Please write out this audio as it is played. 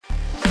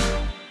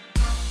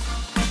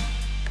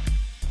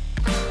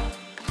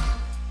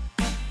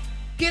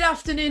Good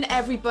afternoon,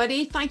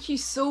 everybody. Thank you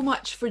so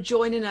much for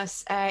joining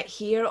us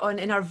here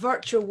in our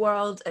virtual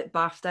world at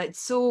BAFTA.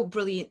 It's so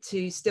brilliant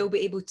to still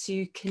be able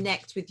to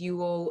connect with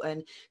you all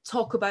and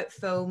talk about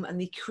film and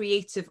the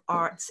creative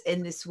arts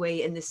in this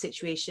way, in this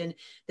situation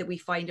that we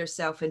find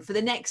ourselves in. For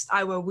the next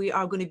hour, we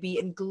are going to be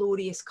in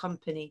glorious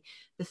company,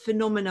 the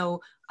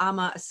phenomenal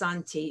Ama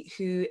Asante,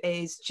 who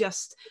is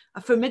just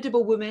a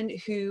formidable woman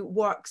who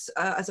works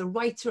as a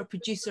writer, a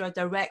producer, a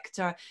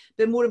director,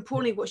 but more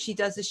importantly, what she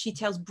does is she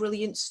tells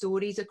brilliant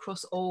stories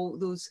across all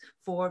those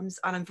forms,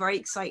 and I'm very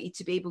excited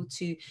to be able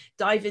to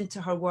dive into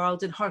her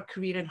world and her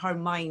career and her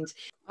mind.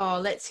 Oh,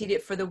 let's hear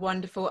it for the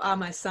wonderful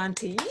Ama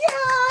Asante.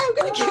 Yeah, I'm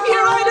going to give you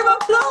a round of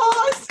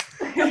applause.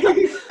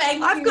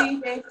 Thank you,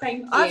 Edith.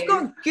 Thank you. I've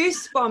got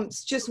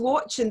goosebumps just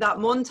watching that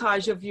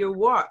montage of your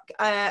work,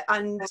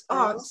 and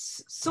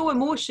it's so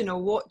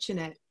emotional watching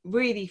it.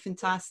 Really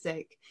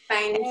fantastic.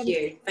 Thank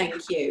you.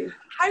 Thank you.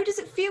 How does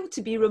it feel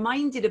to be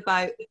reminded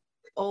about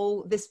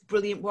all this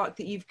brilliant work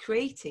that you've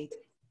created?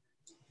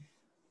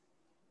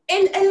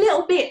 In a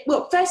little bit,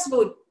 well, first of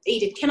all,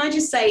 Edith, can I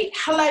just say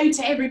hello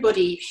to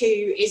everybody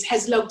who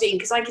has logged in,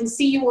 because I can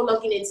see you all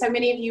logging in. So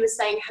many of you are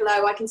saying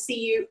hello. I can see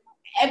you,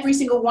 every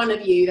single one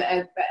of you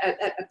that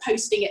are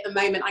posting at the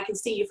moment. I can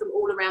see you from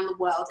all around the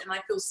world, and I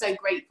feel so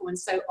grateful and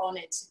so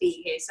honoured to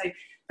be here. So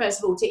first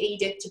of all, to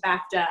Edith, to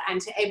BAFTA, and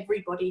to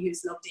everybody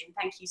who's logged in,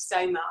 thank you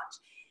so much.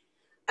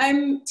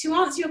 To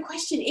answer your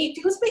question,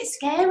 it feels a bit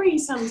scary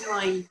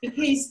sometimes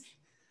because,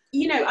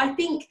 you know, I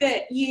think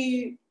that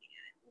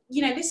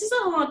you know, this is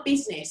a hard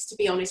business, to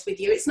be honest with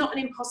you. It's not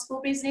an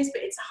impossible business,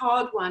 but it's a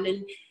hard one.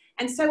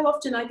 And so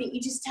often I think you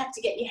just have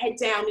to get your head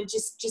down and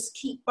just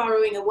keep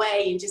burrowing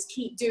away and just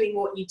keep doing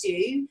what you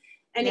do.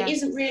 And It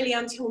isn't really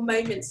until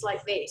moments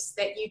like this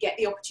that you get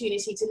the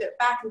opportunity to look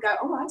back and go,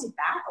 oh, I did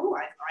that. Oh,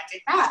 I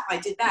did that. I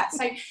did that.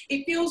 So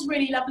it feels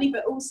really lovely,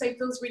 but also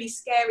feels really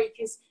scary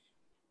because,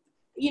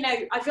 you know,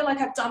 I feel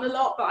like I've done a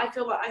lot, but I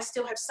feel like I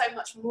still have so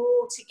much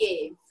more to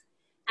give.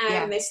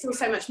 And there's still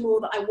so much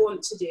more that I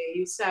want to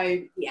do.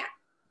 So, yeah,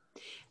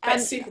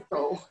 that's super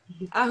cool.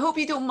 I hope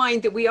you don't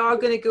mind that we are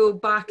going to go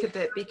back a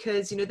bit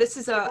because, you know, this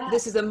is a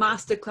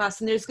masterclass,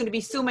 and there's going to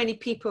be so many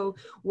people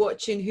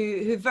watching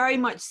who very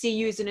much see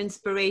you as an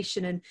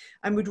inspiration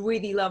and would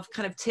really love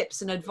kind of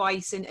tips and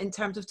advice in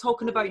terms of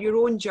talking about your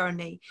own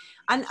journey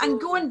and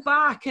going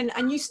back.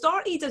 And you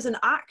started as an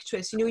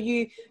actress, you know,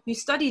 you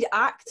studied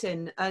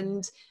acting,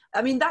 and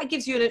I mean, that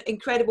gives you an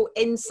incredible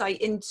insight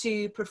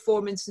into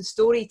performance and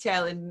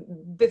storytelling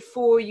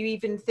before you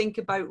even think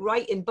about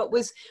writing. But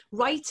was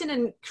writing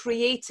and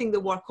creating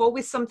the work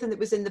always something that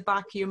was in the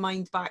back of your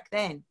mind back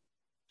then?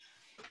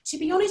 To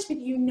be honest with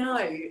you,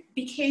 no,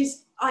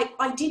 because I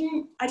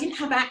didn't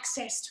have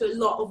access to a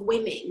lot of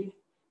women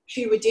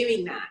who were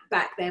doing that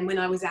back then when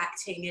I was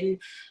acting.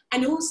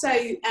 And also,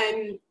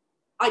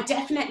 I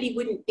definitely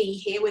wouldn't be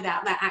here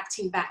without that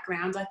acting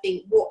background. I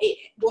think what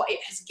it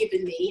has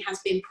given me has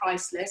been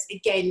priceless.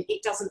 Again,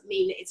 it doesn't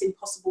mean that it's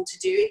impossible to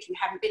do if you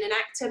haven't been an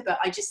actor, but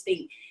I just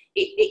think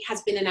it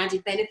has been an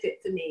added benefit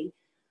for me.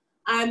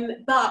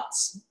 But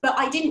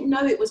I didn't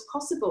know it was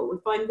possible,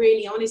 if I'm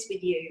really honest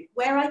with you.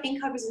 Where I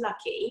think I was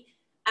lucky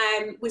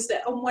was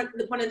that on one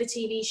of the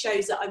TV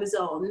shows that I was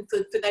on,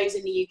 for those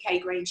in the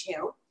UK, Grange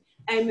Hill,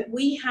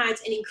 we had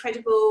an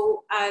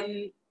incredible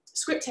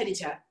script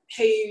editor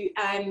who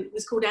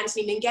was called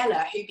Anthony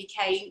Minghella, who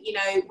became, you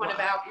know, one of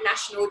our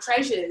national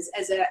treasures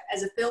as a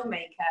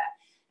filmmaker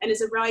and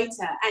as a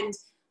writer. And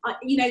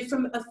you know,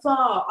 from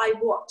afar, I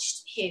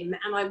watched him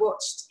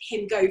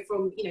go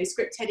from, you know,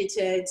 script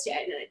editor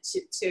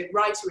to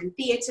writer in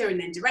theatre, and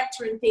then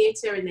director in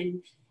theatre, and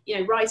then, you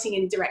know, writing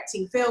and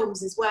directing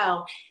films as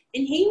well.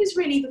 And he was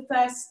really the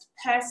first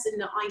person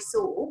that I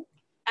saw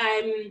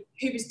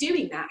who was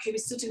doing that, who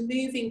was sort of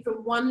moving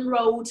from one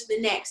role to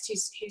the next,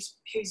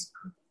 whose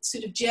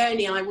sort of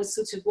journey I was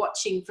sort of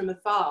watching from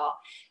afar.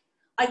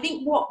 I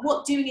think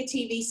what doing a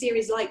TV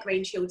series like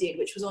Grange Hill did,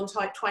 which was on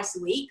twice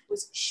a week,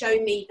 was show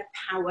me the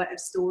power of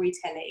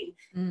storytelling.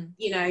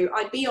 You know,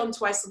 I'd be on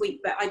twice a week,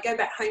 but I'd go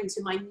back home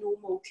to my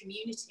normal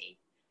community.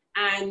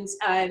 And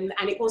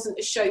it wasn't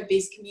a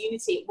showbiz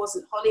community, it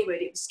wasn't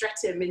Hollywood, it was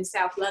Streatham in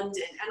South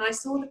London. And I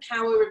saw the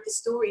power of the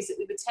stories that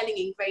we were telling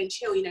in Grange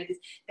Hill, you know,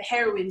 the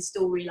heroine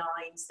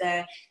storylines,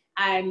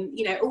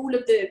 you know, all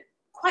of the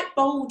quite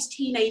bold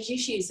teenage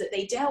issues that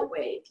they dealt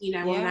with, you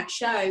know, on that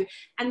show.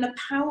 And the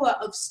power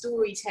of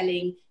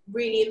storytelling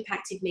really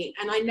impacted me.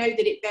 And I know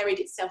that it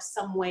buried itself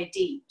somewhere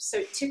deep. So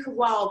it took a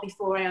while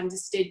before I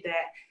understood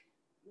that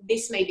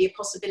this may be a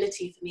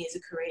possibility for me as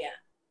a career.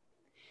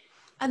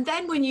 And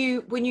then when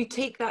you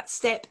take that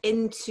step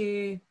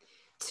into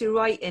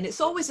writing,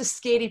 it's always a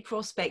scary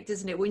prospect,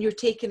 isn't it? When you're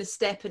taking a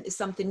step into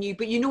something new,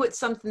 but you know it's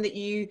something that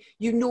you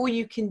know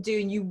you can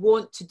do and you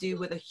want to do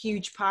with a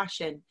huge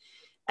passion.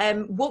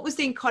 What was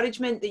the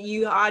encouragement that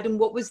you had, and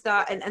what was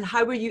that, and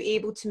how were you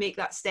able to make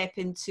that step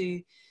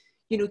into,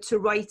 you know, to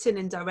writing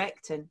and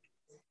directing?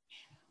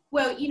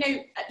 Well, you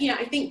know,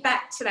 I think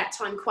back to that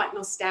time quite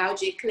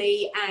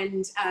nostalgically,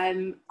 and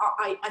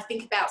I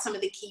think about some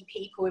of the key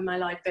people in my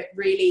life that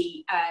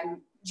really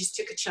just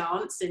took a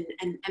chance and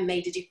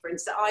made a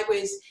difference. So I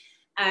was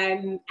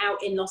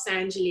out in Los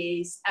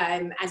Angeles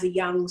as a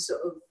young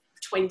sort of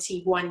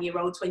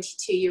 21-year-old,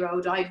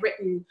 22-year-old. I'd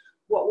written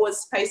what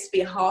was supposed to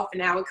be a half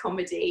an hour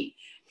comedy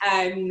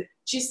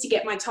just to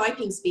get my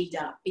typing speed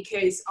up,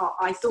 because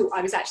I thought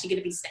I was actually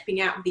going to be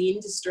stepping out of the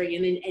industry,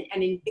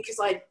 and because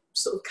I'd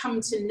sort of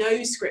come to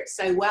know scripts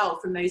so well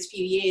from those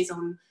few years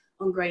on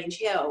Grange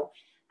Hill,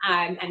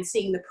 and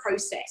seeing the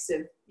process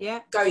of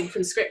going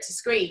from script to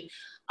screen.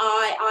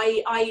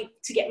 I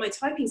to get my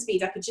typing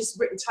speed up, had just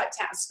typed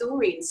out a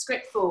story in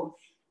script form,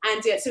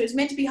 and so it was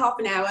meant to be half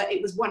an hour.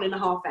 It was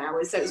 1.5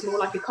 hours, so it was more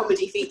like a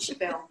comedy feature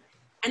film.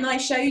 And I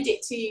showed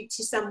it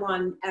to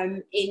someone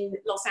in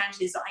Los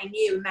Angeles that I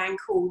knew, a man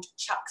called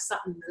Chuck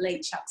Sutton, the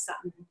late Chuck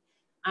Sutton,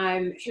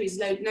 who is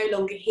no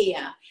longer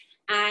here,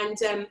 and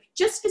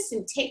just for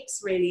some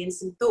tips really and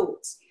some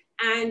thoughts.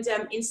 And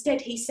instead,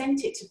 he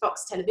sent it to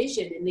Fox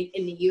Television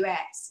in the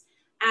US.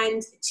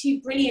 And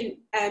two brilliant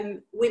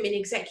women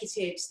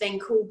executives then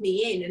called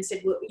me in and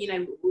said, well, you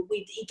know,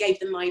 he gave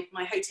them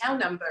my hotel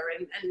number,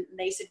 and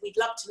they said, we'd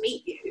love to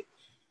meet you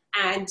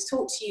and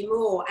talk to you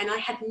more. And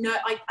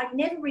I'd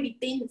never really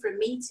been for a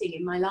meeting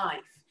in my life,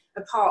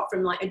 apart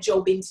from like a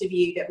job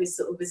interview that was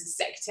sort of as a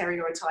secretary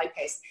or a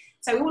typist.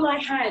 So all I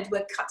had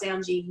were cut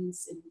down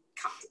jeans and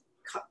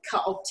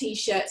cut off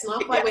t-shirts, and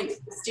off I went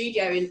to the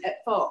studio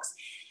at Fox.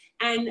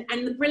 And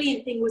the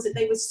brilliant thing was that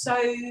they were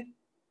so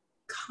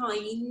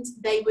kind,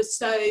 they were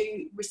so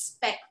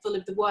respectful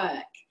of the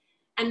work,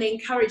 and they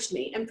encouraged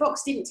me. And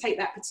Fox didn't take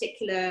that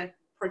particular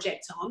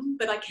project on,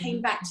 but I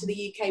came back to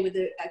the UK with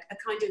a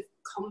kind of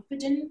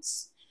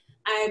confidence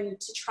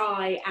to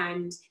try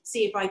and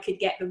see if I could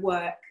get the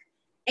work,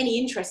 any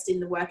interest in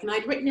the work. And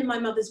I'd written in my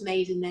mother's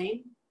maiden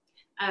name,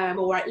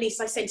 or at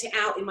least I sent it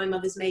out in my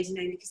mother's maiden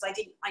name, because I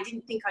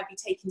didn't think I'd be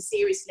taken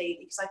seriously,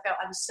 because I felt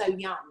I was so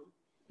young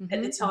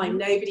at the time.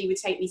 Nobody would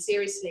take me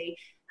seriously.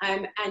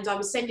 And I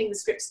was sending the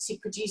scripts to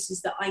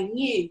producers that I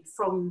knew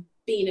from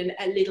being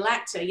a little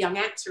actor, a young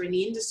actor in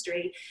the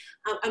industry.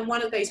 And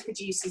one of those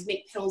producers,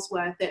 Mick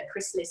Pillsworth at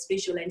Chrysalis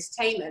Visual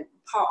Entertainment,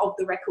 part of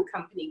the record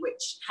company,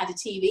 which had a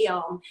TV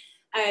arm,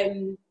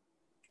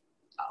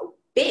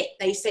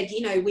 they said,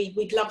 you know,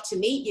 we'd love to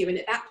meet you. And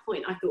at that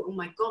point I thought, oh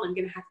my God, I'm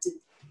going to have to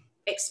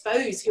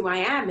expose who I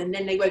am, and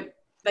then they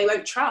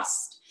won't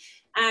trust.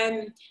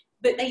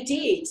 But they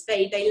did.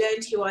 They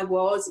learned who I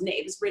was, and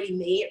it was really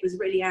me. It was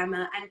really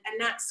Amma, and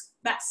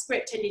that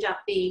script ended up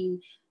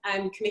being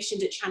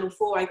commissioned at Channel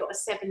 4. I got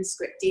a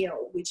 7-script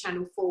deal with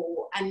Channel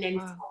 4, and then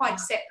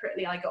quite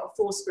separately, I got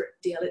a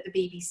 4-script deal at the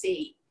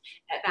BBC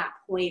at that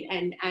point,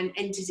 and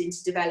entered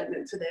into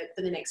development for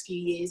the next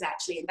few years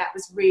actually. And that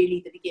was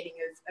really the beginning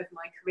of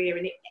my career,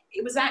 and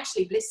it was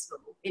actually blissful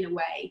in a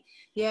way,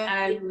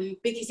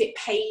 because it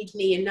paid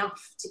me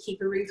enough to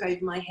keep a roof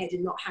over my head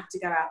and not have to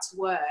go out to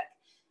work,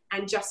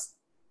 and just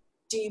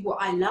do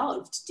what I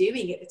loved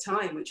doing at the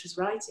time, which was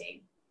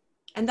writing.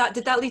 And that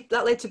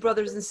led to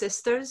Brothers and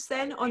Sisters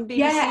then on BBC?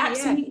 Yeah,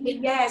 absolutely.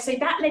 Yeah. So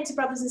that led to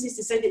Brothers and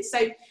Sisters.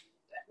 So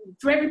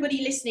for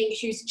everybody listening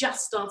who's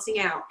just starting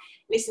out,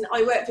 listen,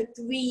 I worked for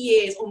 3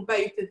 years on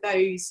both of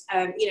those,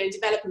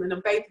 development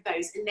on both of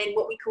those. And then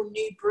what we call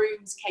new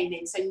brooms came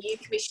in. So new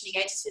commissioning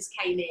editors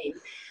came in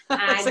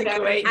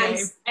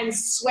and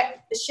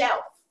swept the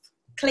shelf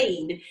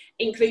clean,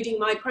 including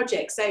my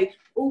project. So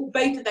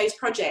both of those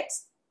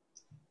projects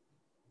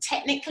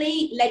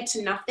technically led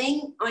to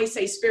nothing. I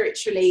say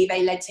spiritually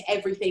they led to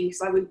everything,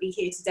 because I wouldn't be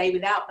here today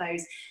without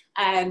those.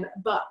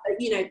 But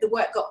you know, the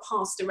work got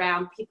passed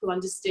around. People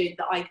understood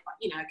that I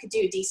could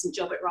do a decent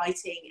job at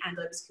writing, and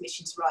I was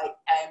commissioned to write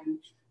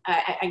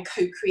and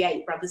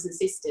co-create Brothers and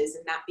Sisters,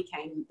 and that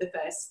became the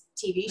first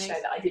TV show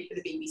that I did for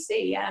the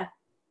BBC. Yeah,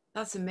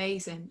 that's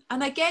amazing.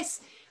 And I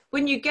guess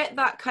when you get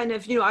that kind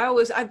of,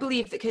 I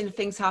believe that kind of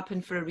things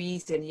happen for a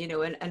reason,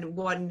 and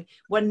one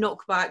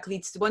knockback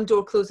leads to one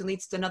door closing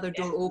leads to another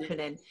door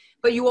opening.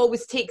 But you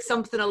always take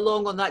something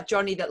along on that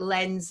journey that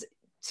lends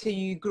to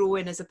you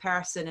growing as a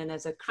person and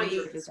as a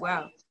creative 100%. As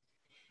well.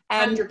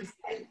 100%.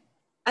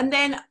 And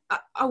then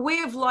A Way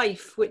of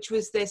Life, which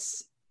was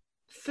this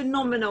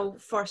phenomenal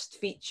first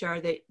feature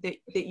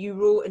that you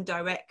wrote and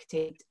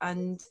directed.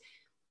 And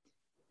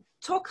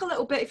talk a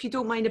little bit, if you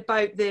don't mind,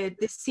 about the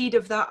seed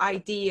of that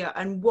idea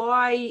and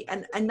why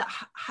and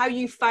how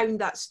you found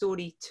that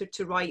story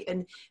to write,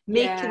 and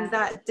making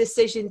that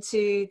decision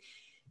to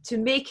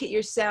make it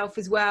yourself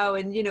as well.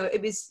 And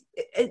it was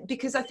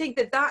because I think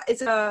that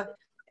is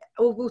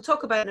we'll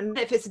talk about it in a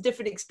minute, if it's a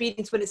different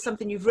experience when it's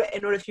something you've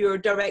written, or if you're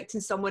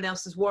directing someone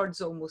else's words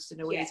almost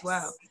in a way as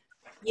well.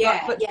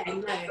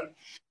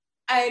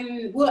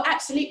 Well,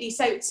 absolutely.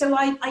 So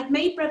I'd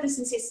made Brothers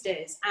and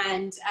Sisters,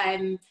 and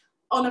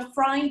on a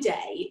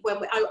Friday when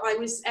I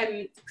was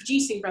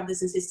producing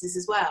Brothers and Sisters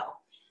as well.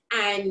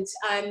 And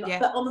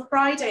but on the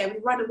Friday I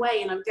would run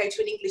away and I would go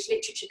to an English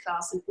literature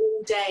class, an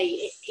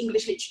all-day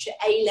English literature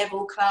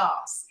A-level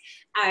class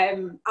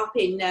up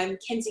in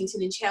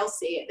Kensington and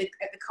Chelsea at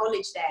the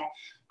college there.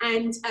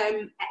 And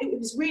it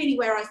was really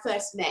where I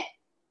first met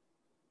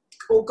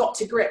or got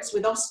to grips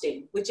with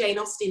Austen, with Jane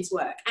Austen's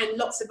work, and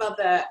lots of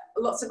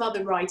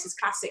other writers,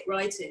 classic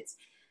writers.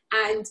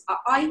 And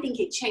I think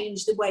it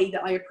changed the way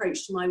that I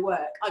approached my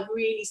work. I've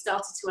really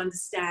started to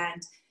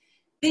understand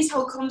this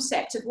whole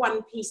concept of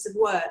one piece of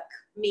work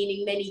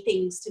meaning many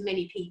things to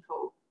many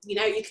people. You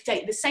know, you could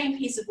take the same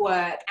piece of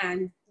work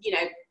and, you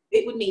know,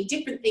 it would mean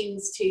different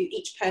things to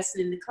each person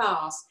in the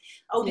class.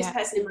 Oldest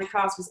person in my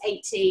class was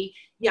 80,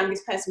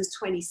 youngest person was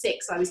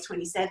 26, I was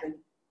 27.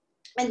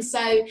 And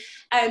so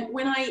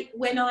when I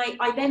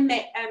then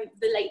met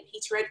the late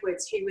Peter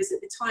Edwards, who was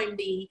at the time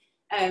the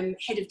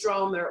head of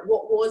drama at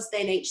what was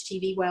then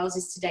HTV Wales,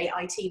 is today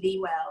ITV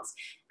Wales.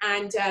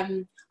 And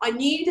I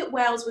knew that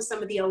Wales was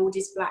some of the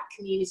oldest Black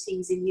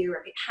communities in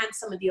Europe. It had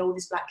some of the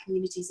oldest Black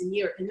communities in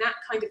Europe, and that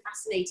kind of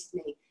fascinated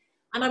me.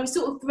 And I was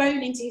sort of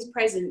thrown into his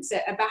presence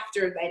at a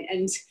BAFTA event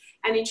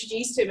and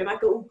introduced to him. And I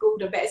thought, oh,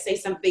 God, I better say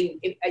something,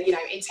 you know,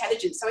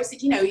 intelligent. So I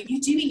said, you know, are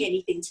you doing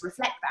anything to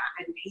reflect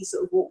that? And he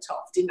sort of walked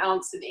off, didn't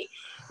answer me.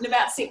 And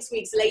about 6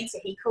 weeks later,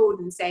 he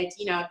called and said,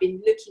 you know, I've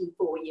been looking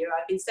for you.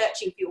 I've been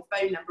searching for your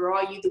phone number.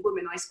 Are you the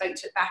woman I spoke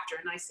to at BAFTA?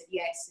 And I said,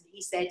 yes. And he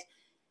said,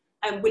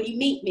 will you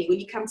meet me? Will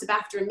you come to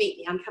BAFTA and meet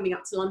me? I'm coming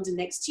up to London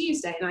next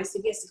Tuesday. And I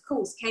said, yes, of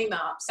course. Came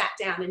up, sat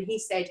down, and he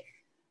said,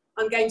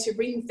 I'm going to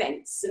ring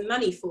fence some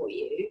money for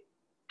you.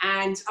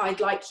 And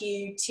I'd like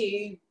you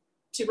to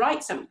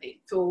write something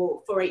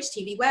for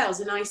HTV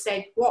Wales. And I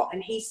said, what?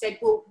 And he said,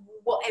 well,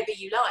 whatever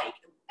you like.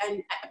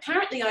 And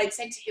apparently I'd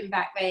said to him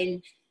back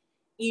then,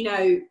 you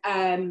know,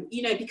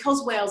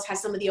 because Wales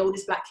has some of the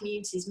oldest Black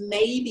communities,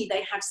 maybe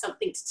they have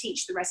something to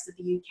teach the rest of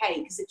the UK,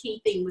 because the key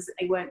thing was that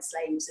they weren't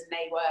slaves and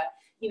they were,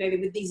 you know, they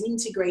were these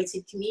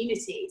integrated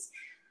communities.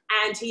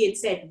 And he had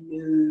said,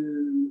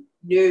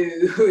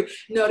 no,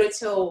 not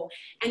at all.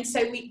 And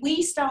so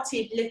we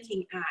started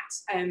looking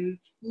at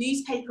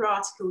newspaper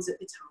articles at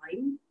the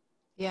time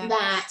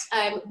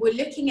that were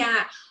looking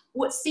at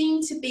what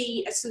seemed to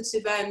be a sort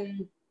of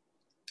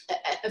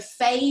a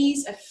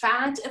phase, a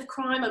fad of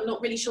crime, I'm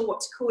not really sure what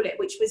to call it,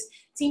 which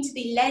seemed to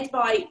be led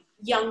by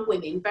young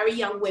women, very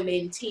young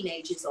women,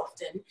 teenagers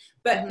often,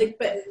 but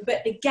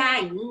the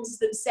gangs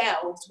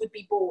themselves would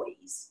be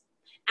boys.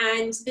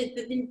 And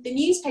the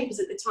newspapers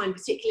at the time,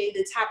 particularly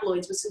the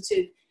tabloids, were sort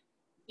of,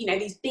 you know,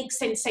 these big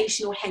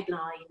sensational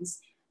headlines.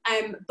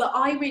 But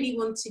I really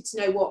wanted to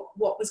know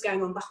what was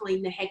going on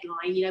behind the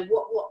headline. You know,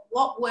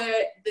 what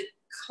were the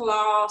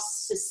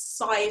class,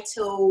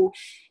 societal,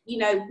 you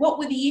know, what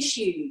were the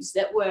issues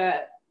that were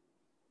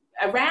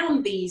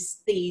around these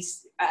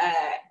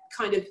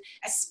kind of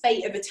a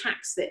spate of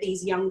attacks that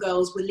these young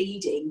girls were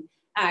leading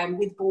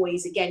with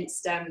boys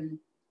against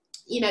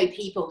you know,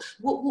 people.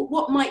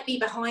 What might be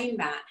behind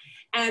that?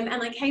 And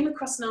I came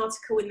across an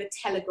article in the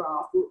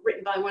Telegraph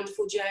written by a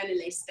wonderful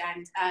journalist,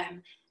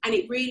 and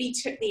it really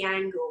took the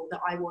angle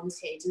that I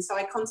wanted. And so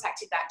I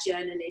contacted that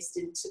journalist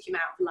and took him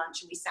out for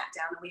lunch, and we sat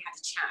down and we had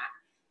a chat.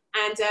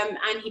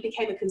 And he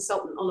became a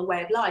consultant on A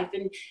Way of Life.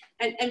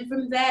 And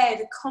from there,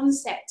 the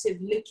concept of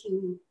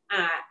looking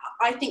at,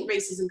 I think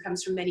racism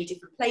comes from many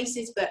different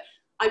places, but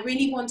I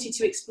really wanted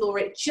to explore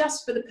it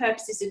just for the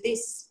purposes of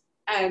this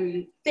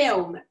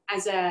film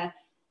as a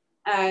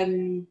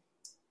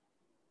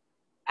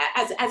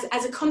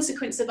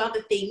consequence of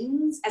other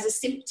things, as a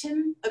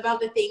symptom of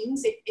other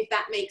things, if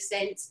that makes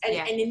sense. And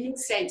in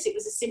this sense, it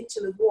was a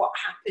symptom of what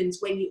happens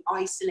when you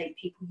isolate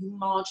people, you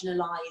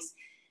marginalise,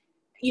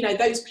 you know,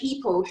 those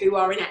people who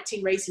are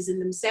enacting racism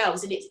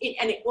themselves. And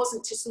it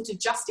wasn't to sort of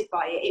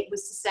justify it, it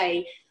was to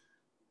say,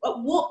 at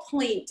what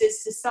point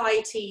does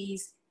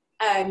society's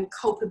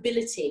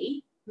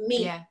culpability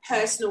meet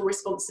personal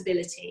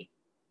responsibility?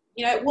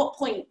 You know, at what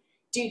point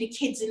do the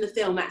kids in the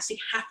film actually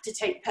have to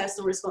take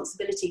personal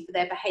responsibility for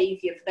their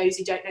behaviour? For those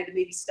who don't know, the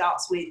movie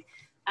starts with,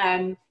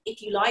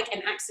 if you like,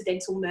 an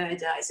accidental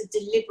murder. It's a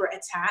deliberate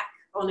attack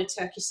on a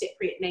Turkish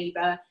Cypriot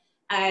neighbour.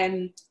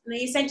 And they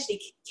essentially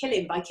kill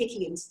him by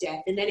kicking him to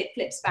death. And then it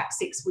flips back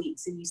 6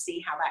 weeks and you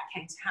see how that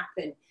came to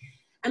happen.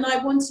 And I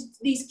wanted,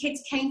 these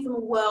kids came from a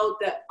world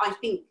that I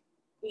think,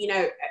 you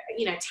know,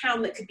 a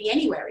town that could be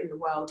anywhere in the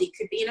world. It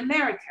could be in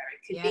America,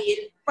 it could be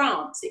in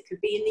France, it could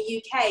be in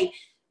the UK.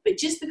 But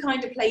just the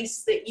kind of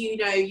place that, you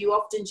know, you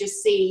often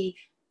just see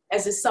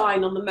as a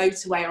sign on the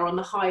motorway or on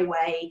the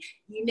highway.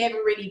 You never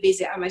really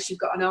visit unless you've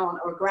got an aunt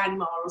or a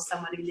grandma or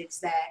someone who lives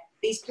there.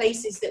 These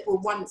places that were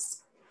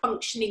once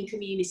functioning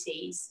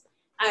communities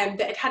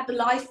that had had the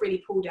life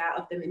really pulled out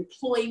of them.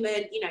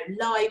 Employment, you know,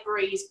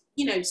 libraries,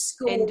 you know,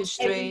 schools,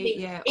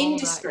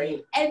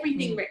 industry,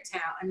 everything ripped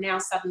out. And now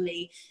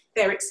suddenly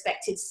they're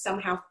expected to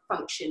somehow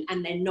function,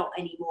 and they're not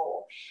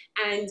anymore.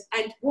 And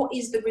what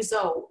is the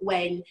result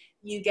when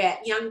you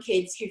get young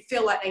kids who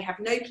feel like they have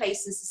no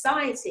place in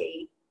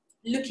society,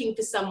 looking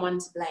for someone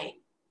to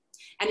blame?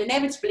 And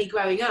inevitably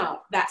growing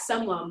up, that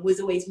someone was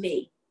always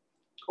me,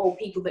 or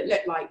people that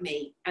look like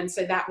me. And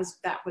so that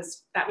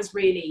was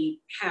really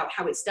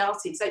how it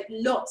started. So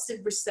lots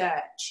of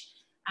research.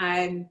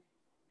 And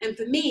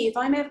for me, if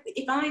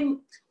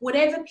I'm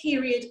whatever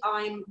period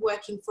I'm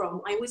working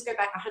from, I always go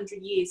back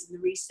 100 years in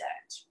the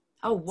research.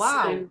 Oh,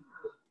 wow.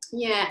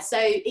 Yeah, so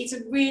it's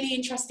a really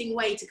interesting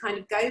way to kind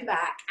of go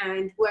back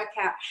and work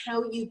out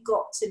how you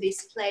got to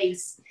this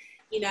place,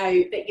 you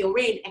know, that you're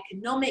in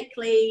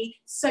economically,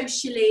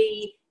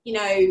 socially, you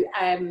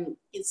know,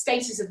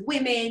 status of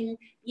women,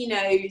 you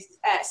know,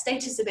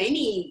 status of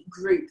any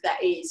group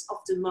that is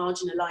often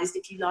marginalized,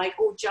 if you like,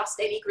 or just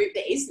any group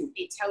that isn't.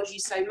 It tells you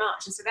so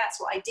much. And so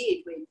that's what I did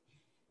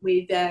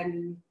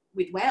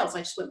with Wales. I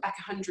just went back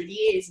 100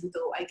 years and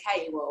thought,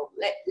 okay, well,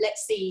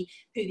 let's see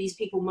who these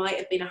people might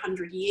have been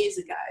 100 years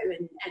ago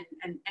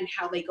and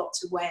how they got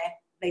to where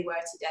they were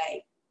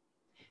today.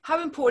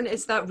 How important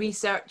is that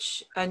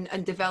research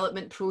and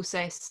development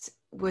process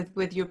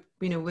with your,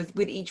 you know,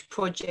 with each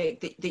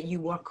project that you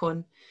work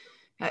on?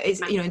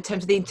 Is, you know, in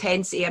terms of the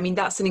intensity, I mean,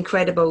 that's an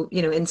incredible,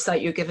 you know,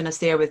 insight you're giving us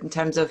there with, in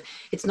terms of,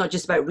 it's not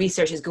just about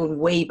research, it's going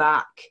way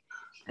back.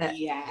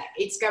 Yeah,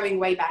 it's going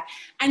way back.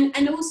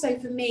 And also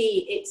for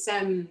me, it's,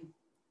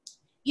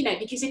 you know,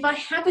 because if I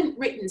haven't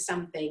written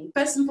something,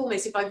 first and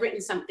foremost, if I've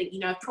written something, you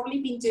know, I've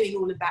probably been doing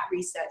all of that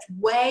research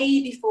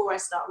way before I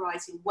start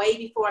writing, way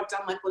before I've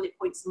done my bullet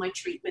points and my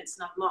treatments,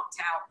 and I've marked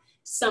out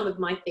some of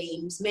my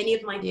themes. Many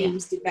of my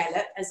themes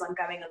develop as I'm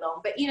going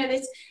along. But, you know,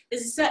 there's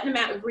a certain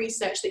amount of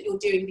research that you're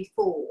doing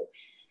before.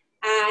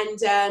 And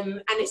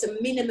it's a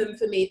minimum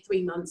for me of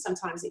 3 months.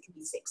 Sometimes it can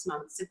be 6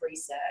 months of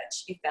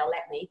research if they'll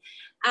let me.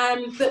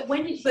 But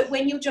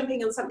when you're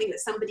jumping on something that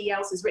somebody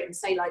else has written,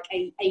 say like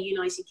a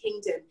United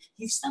Kingdom,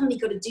 you've suddenly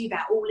got to do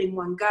that all in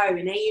one go.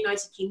 And a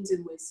United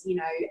Kingdom was, you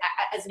know,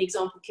 as an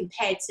example,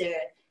 compared to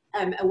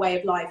A Way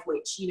of Life,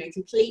 which, you know,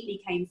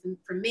 completely came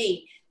from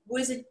me,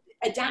 was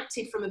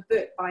adapted from a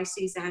book by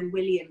Suzanne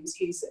Williams,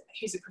 who's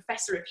a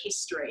professor of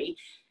history,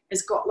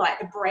 has got like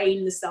a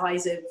brain the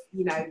size of,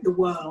 you know, the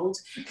world.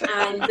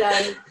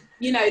 And,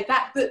 you know,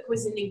 that book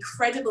was an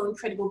incredible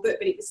book,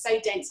 but it was so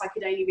dense I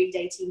could only read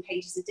 18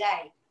 pages a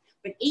day.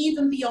 But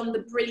even beyond the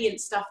brilliant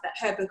stuff that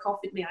her book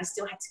offered me, I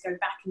still had to go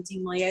back and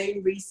do my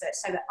own research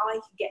so that I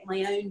could get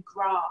my own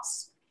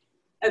grasp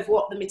of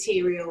what the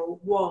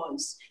material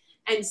was.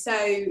 And so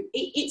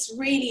it's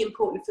really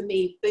important for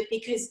me, but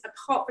because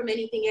apart from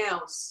anything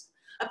else,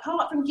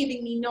 apart from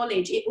giving me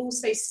knowledge, it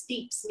also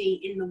steeps me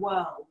in the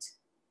world.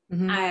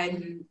 Mm-hmm.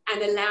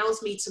 And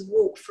allows me to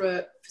walk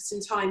for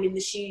some time in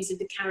the shoes of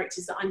the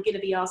characters that I'm going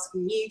to be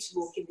asking you to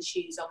walk in the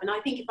shoes of. And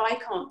I think if I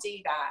can't do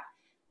that,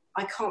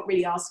 I can't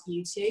really ask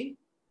you to.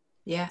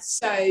 Yeah.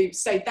 So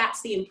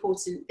that's the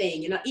important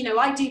thing. And, you know,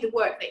 I do the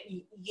work that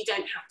you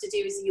don't have to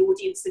do as the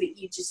audience, so that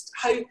you just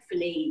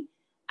hopefully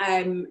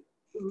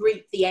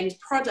reap the end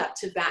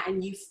product of that,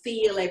 and you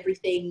feel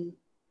everything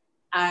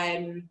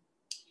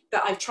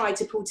that I've tried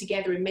to pull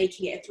together and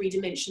making it a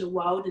three-dimensional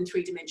world and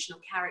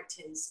three-dimensional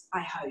characters,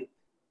 I hope.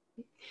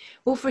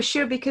 Well, for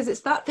sure, because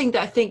it's that thing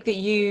that I think that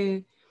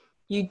you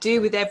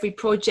do with every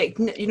project,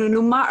 you know,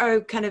 no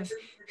matter kind of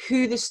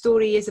who the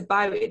story is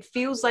about, it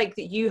feels like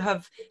that you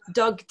have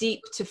dug deep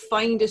to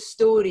find a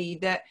story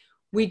that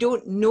we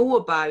don't know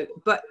about,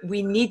 but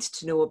we need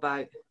to know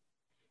about.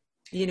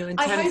 You know, in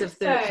terms of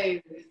so.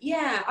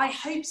 Yeah, I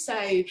hope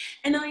so.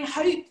 And I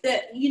hope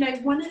that, you know,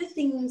 one of the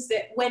things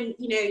that when,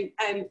 you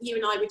know, you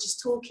and I were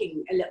just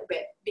talking a little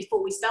bit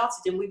before we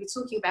started, and we were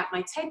talking about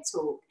my TED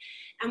talk.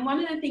 And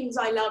one of the things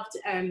I loved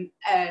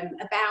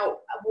about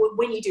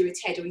when you do a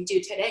TED or you do a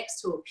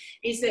TEDx talk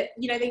is that,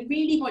 you know, they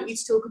really want you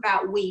to talk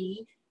about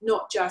we,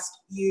 not just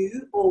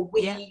you, or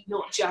we,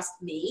 not just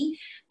me.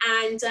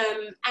 And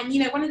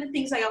you know, one of the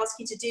things I ask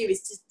you to do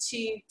is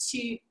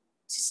to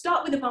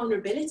start with a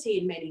vulnerability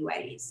in many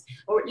ways,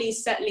 or at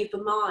least certainly for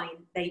mine,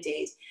 they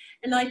did.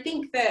 And I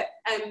think that,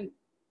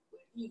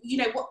 you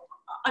know, what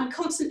I'm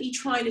constantly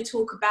trying to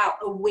talk about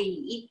a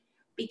we,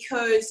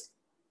 because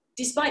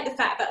despite the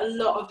fact that a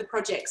lot of the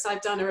projects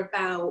I've done are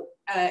about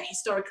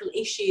historical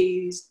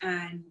issues,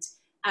 and,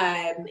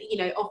 you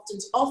know,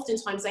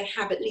 oftentimes they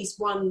have at least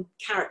one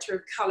character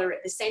of colour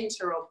at the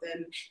centre of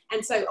them.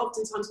 And so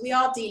oftentimes we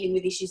are dealing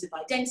with issues of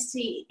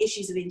identity,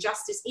 issues of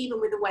injustice,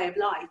 even with A Way of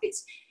Life.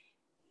 It's,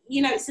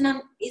 you know, it's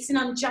an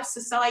unjust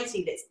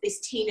society that this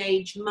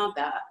teenage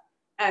mother,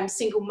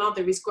 single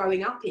mother, is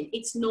growing up in.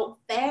 It's not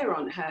fair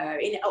on her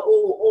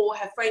or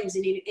her friends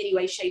in any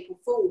way, shape or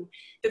form.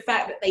 The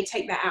fact that they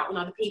take that out on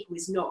other people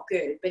is not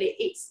good, but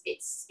it's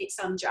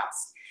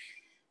unjust.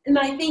 And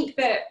I think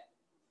that,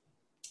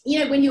 you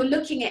know, when you're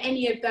looking at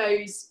any of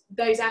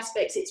those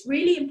aspects, it's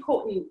really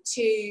important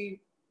to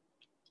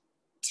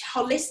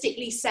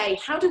holistically say,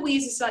 how do we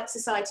as a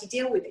society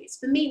deal with this?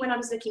 For me, when I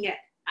was looking at,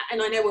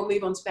 and I know we'll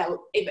move on to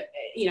Belle,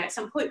 you know, at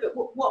some point, but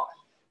what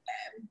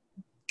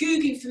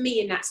Gugu for me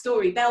in that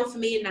story, Belle for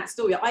me in that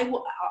story,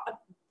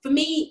 for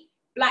me,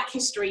 Black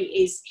history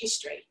is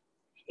history.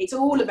 It's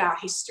all about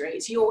history.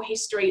 It's your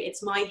history.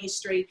 It's my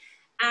history.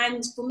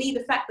 And for me,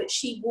 the fact that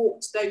she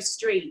walked those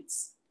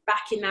streets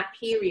back in that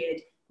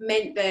period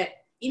meant that,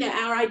 you know,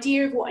 our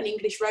idea of what an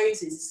English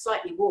rose is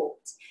slightly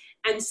warped.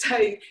 And so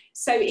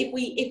if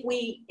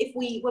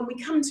we when we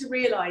come to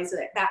realise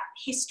that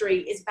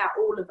history is about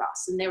all of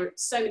us, and there are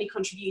so many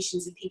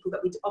contributions of people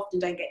that we often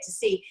don't get to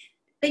see,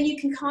 then you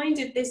can kind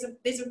of, there's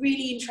a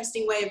really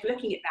interesting way of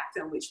looking at that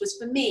film, which was,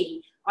 for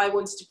me, I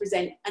wanted to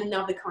present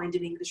another kind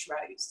of English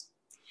Rose.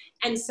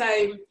 And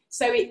so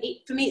for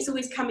me, it's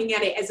always coming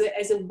at it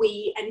as a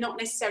we, and not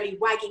necessarily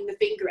wagging the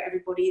finger at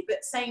everybody,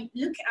 but saying,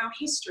 look at our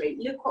history,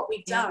 look what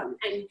we've done,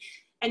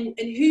 and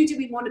who do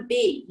we want to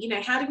be? You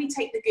know, how do we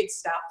take the good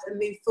stuff and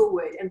move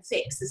forward and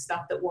fix the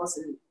stuff that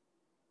wasn't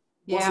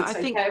so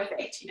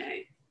perfect, you know?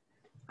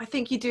 I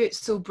think you do it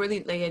so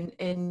brilliantly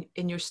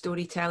in your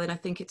storytelling. I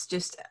think it's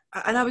just,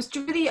 and I was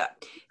really,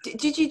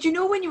 did you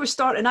know when you were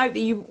starting out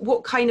that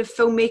what kind of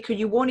filmmaker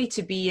you wanted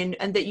to be,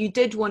 and that you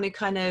did want to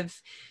kind of,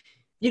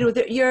 you know,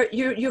 that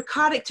your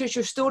characters,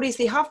 your stories,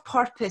 they have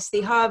purpose,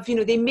 they have, you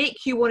know, they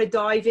make you want to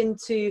dive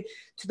into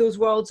those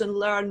worlds and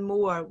learn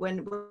more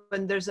when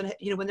there's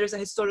a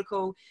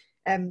historical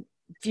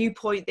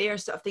viewpoint there,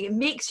 sort of thing. It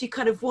makes you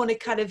kind of want to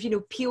kind of, you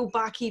know, peel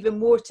back even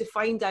more to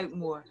find out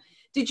more.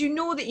 Did you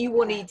know that you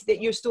wanted,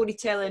 that your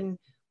storytelling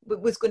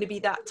was going to be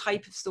that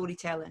type of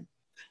storytelling?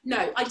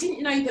 No, I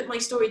didn't know that my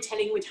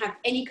storytelling would have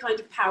any kind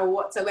of power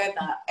whatsoever,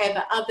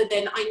 other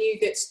than I knew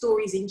that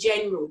stories in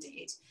general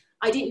did.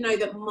 I didn't know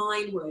that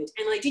mine would.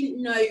 And I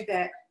didn't know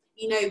that,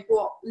 you know,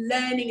 what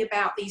learning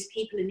about these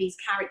people and these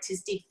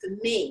characters did for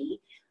me,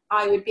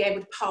 I would be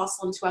able to pass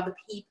on to other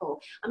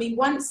people. I mean,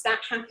 once that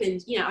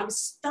happened, you know, I was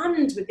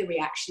stunned with the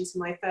reaction to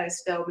my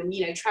first film, and,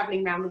 you know,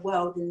 traveling around the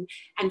world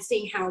and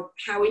seeing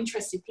how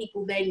interested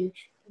people then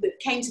that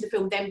came to the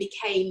film then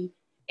became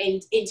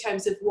in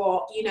terms of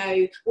what, you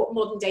know, what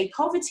modern day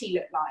poverty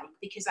looked like,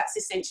 because that's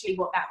essentially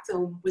what that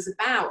film was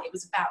about. It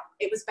was about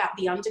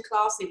the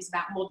underclass, and it was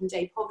about modern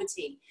day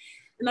poverty.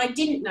 And I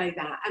didn't know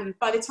that. And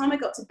by the time I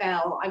got to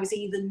Belle, I was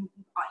even,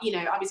 you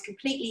know, I was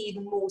completely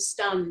even more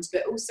stunned,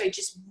 but also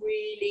just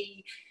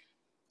really,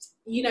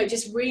 you know,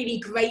 just really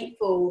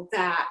grateful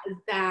that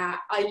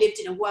I lived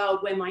in a world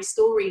where my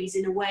stories,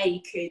 in a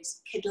way,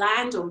 could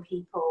land on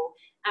people,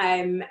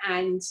 and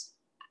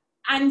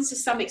to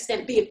some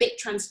extent be a bit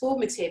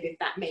transformative, if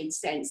that made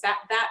sense. That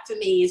for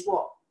me is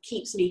what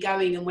keeps me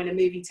going. And when a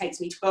movie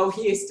takes me 12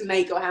 years to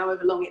make, or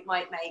however long it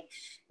might make,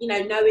 you know,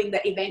 knowing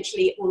that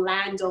eventually it will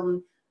land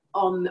on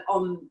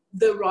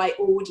the right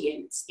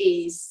audience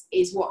is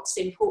what's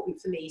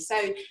important for me. So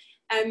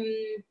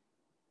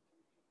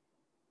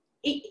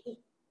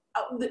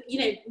you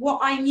know, what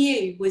I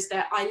knew was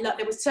that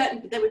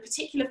there were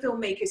particular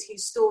filmmakers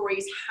whose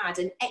stories had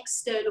an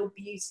external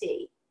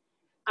beauty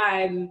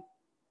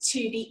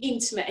to the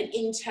intimate and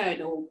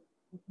internal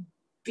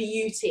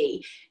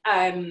beauty,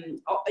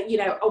 you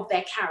know, of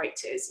their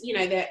characters, you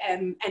know,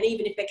 and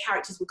even if their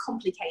characters were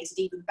complicated,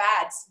 even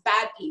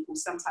bad people,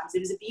 sometimes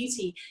there was a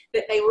beauty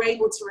that they were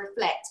able to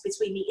reflect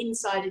between the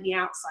inside and the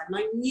outside. And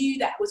I knew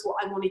that was what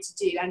I wanted to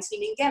do.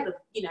 Anthony Minghella,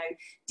 you know,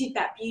 did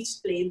that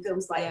beautifully in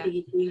films like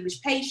The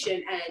English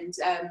Patient and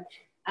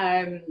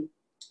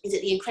is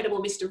it The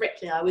Incredible Mr.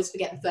 Ripley? I always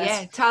forget the first.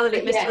 Yeah,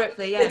 talented Mr.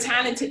 Ripley. Yeah, the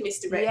talented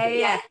Mr. Ripley.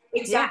 Yeah,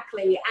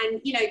 exactly. Yeah.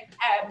 And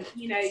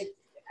you know,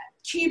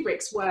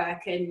 Kubrick's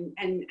work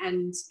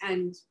and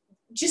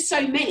just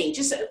so many.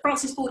 Just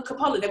Francis Ford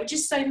Coppola. There were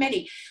just so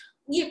many.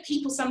 You know,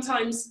 people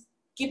sometimes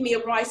give me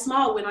a wry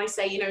smile when I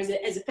say, you know, as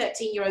a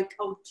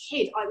 13-year-old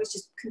kid, I was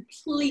just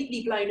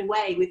completely blown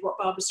away with what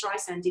Barbra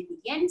Streisand did with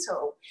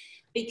Yentl,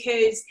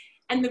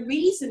 and the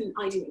reason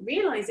I didn't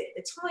realise it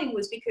at the time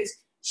was because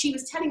she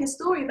was telling a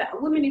story about a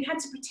woman who had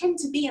to pretend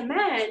to be a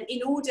man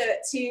in order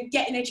to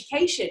get an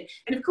education.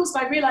 And of course,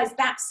 I realised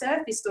that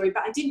surface story,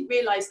 but I didn't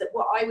realise that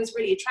what I was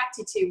really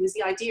attracted to was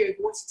the idea of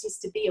what it is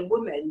to be a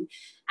woman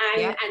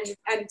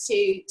and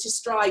to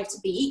strive to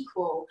be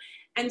equal.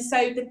 And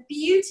so the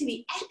beauty,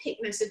 the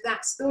epicness of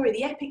that story,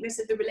 the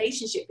epicness of the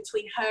relationship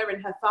between her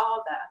and her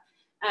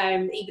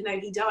father, even though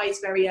he dies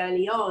very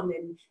early on,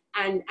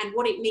 and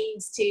what it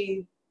means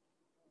to,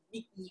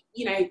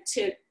 you know,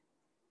 to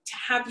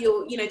have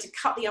your, you know, to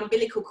cut the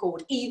umbilical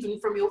cord even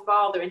from your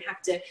father and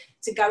have to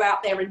go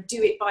out there and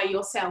do it by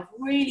yourself,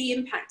 really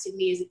impacted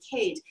me as a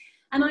kid.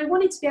 And I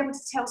wanted to be able to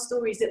tell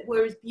stories that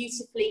were as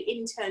beautifully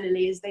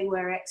internally as they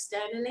were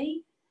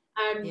externally.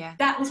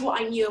 That was what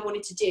I knew I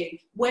wanted to do.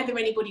 Whether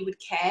anybody would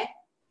care,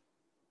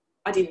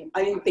 I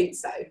didn't think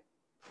so.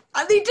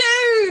 And they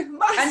do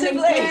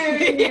massively. And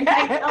they do.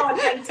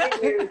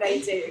 Yeah. They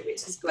do,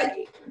 which is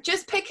great. But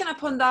just picking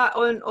up on that,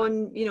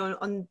 on you know,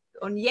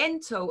 on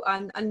Yentl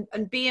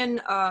and being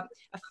a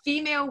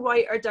female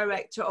writer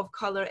director of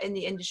colour in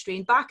the industry.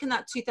 And back in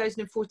that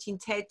 2014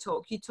 TED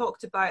Talk, you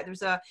talked about,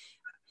 there's a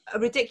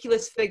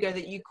ridiculous figure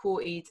that you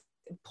quoted,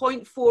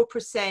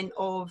 0.4%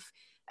 of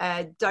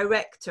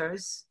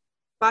directors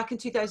back in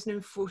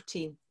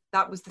 2014.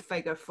 That was the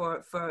figure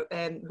for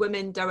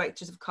women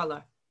directors of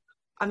colour.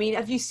 I mean,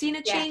 have you seen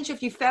a change?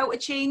 Have you felt a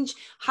change?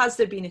 Has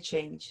there been a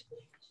change?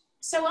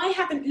 So I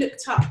haven't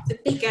looked up the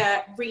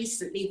figure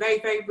recently, very,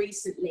 very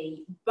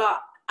recently,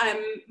 but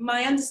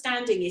my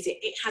understanding is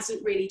it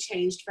hasn't really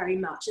changed very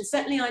much. And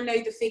certainly I know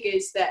the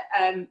figures that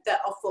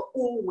are for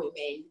all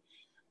women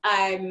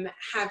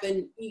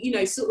haven't, you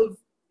know, sort of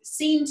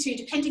seem to,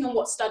 depending on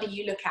what study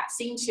you look at,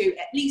 seem to,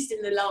 at least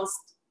in the last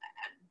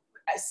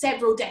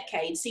several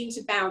decades seem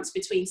to bounce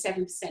between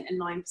 7% and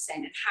 9%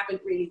 and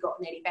haven't really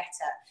gotten any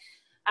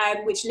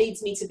better, which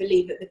leads me to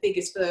believe that the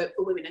figures for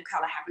women of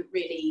colour haven't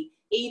really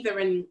either.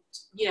 And,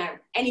 you know,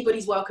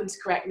 anybody's welcome to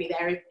correct me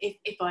there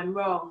if I'm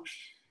wrong.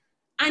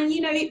 And,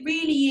 you know, it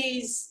really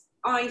is,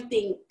 I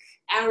think,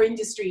 our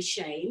industry's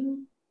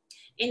shame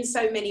in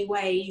so many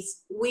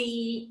ways.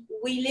 We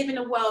live in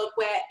a world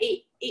where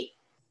it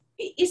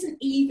isn't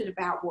even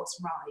about what's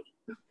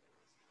right.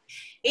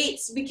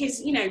 It's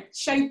because, you know,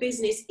 show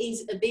business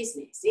is a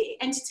business.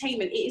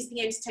 Entertainment, it is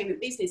the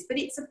entertainment business, but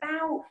it's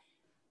about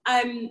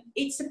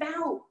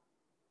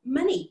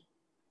money.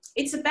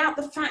 It's about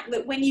the fact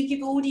that when you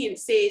give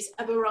audiences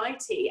a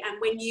variety and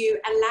when you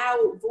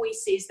allow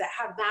voices that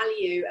have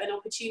value an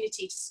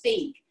opportunity to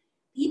speak,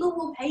 people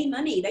will pay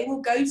money. They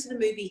will go to the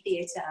movie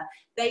theatre.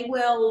 They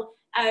will,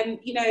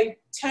 you know,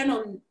 turn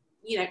on,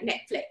 you know,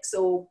 Netflix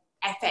or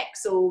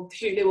FX or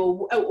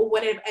Hulu or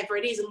whatever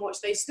it is and watch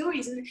those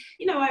stories. And,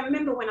 you know, I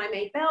remember when I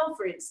made Belle,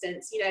 for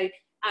instance, you know,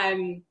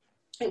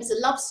 it was a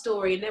love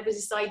story, and there was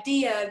this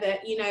idea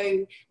that, you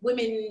know,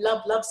 women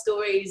love love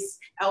stories,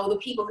 or the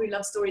people who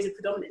love stories are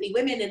predominantly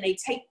women, and they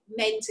take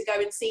men to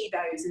go and see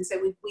those. And so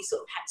we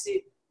sort of had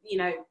to, you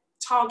know,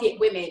 target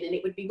women, and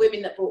it would be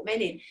women that brought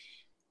men in.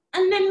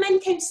 And then men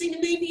came to see the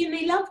movie and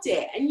they loved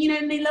it. And, you know,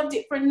 and they loved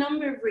it for a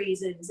number of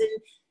reasons. And,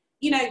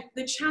 you know,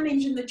 the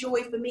challenge and the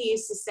joy for me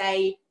is to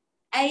say,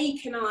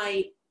 can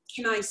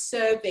I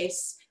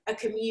service a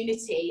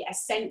community, a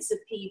sense of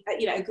people,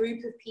 you know, a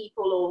group of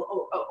people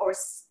or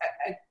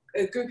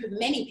a group of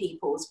many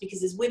peoples,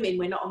 because as women,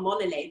 we're not a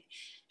monolith,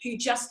 who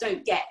just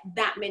don't get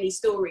that many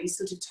stories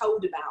sort of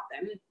told about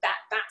them.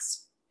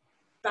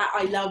 That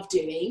I love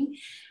doing.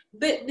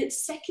 But the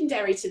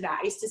secondary to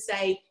that is to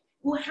say,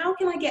 well, how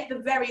can I get the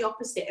very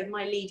opposite of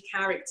my lead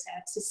character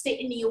to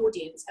sit in the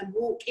audience and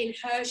walk in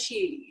her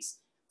shoes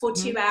for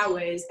 2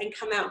 hours and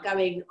come out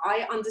going,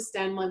 I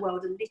understand my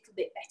world a little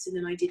bit better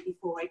than I did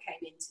before I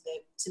came into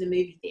the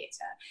movie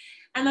theatre.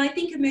 And I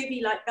think a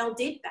movie like Belle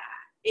did that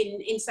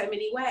in so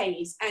many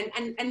ways.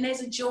 And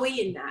there's a joy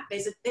in that.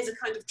 There's a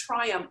kind of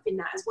triumph in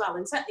that as well.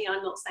 And certainly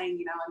I'm not saying,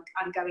 you know,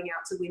 I'm going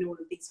out to win all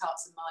of these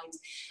hearts and minds,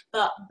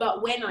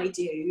 but when I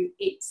do,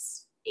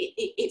 it's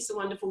a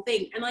wonderful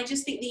thing. And I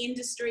just think the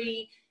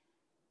industry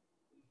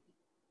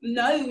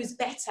knows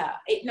better.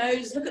 It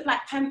knows, look at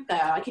Black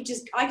Panther. I could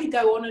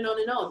go on and on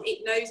and on.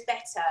 It knows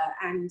better,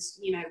 and,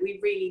 you know, we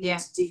really need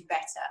to do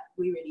better.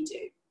 We really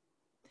do.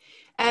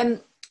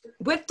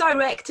 With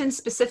directing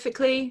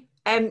specifically,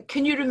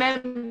 can you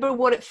remember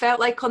what it felt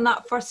like on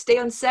that first day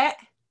on set?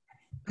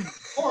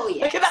 Oh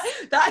yes. Look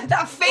at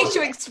that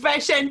facial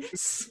expression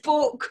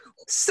spoke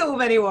so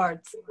many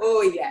words.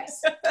 Oh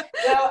yes.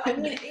 Well, I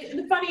mean,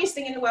 the funniest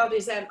thing in the world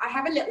is I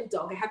have a little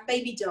dog. I have a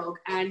baby dog,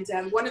 and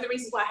one of the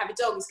reasons why I have a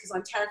dog is because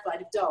I'm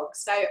terrified of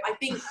dogs. So I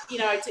think, you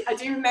know, I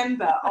do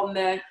remember on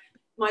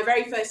my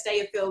very first day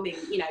of filming,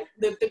 you know,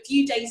 the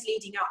few days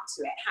leading up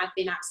to it had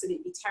been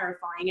absolutely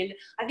terrifying. And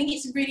I think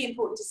it's really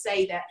important to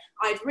say that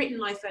I've written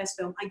my first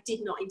film. I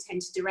did not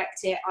intend to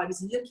direct it. I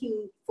was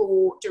looking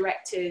for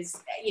directors,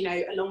 you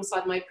know,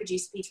 alongside my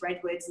producer, Peter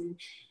Edwards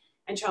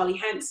and Charlie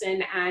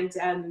Hanson. And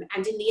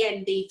in the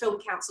end, the Film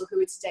Council,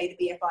 who are today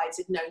the BFI,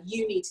 said, no,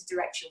 you need to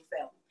direct your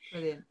film.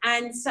 Brilliant.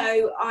 And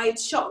so I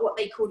shot what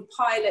they called a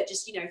pilot,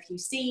 just, you know, a few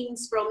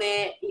scenes from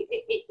it.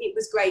 It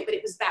was great, but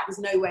that was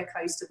nowhere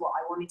close to what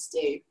I wanted to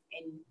do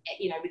in,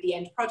 you know, with the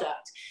end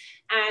product.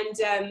 And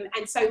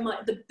so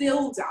the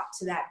build up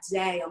to that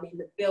day, I mean,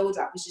 the build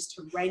up was just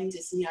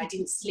horrendous. And, you know, I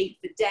didn't sleep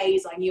for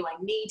days. I knew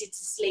I needed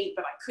to sleep,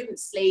 but I couldn't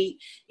sleep.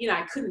 You know,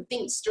 I couldn't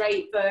think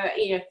straight for,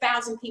 you know,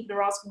 1,000 people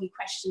are asking me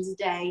questions a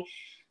day.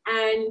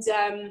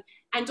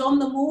 And on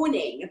the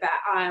morning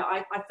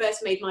I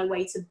first made my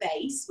way to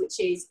base, which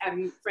is,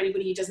 for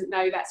anybody who doesn't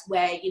know, that's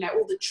where, you know,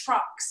 all the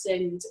trucks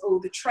and all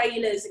the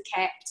trailers are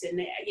kept.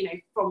 And, you know,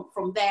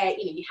 from there,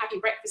 you know, you have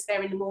your breakfast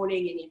there in the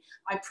morning, and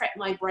I prep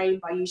my brain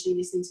by usually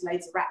listening to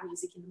loads of rap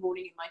music in the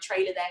morning in my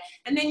trailer there.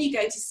 And then you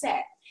go to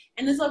set.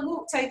 And as I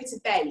walked over to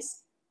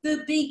base,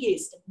 the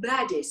biggest,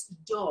 baddest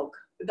dog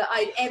that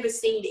I'd ever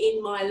seen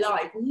in my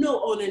life,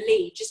 not on a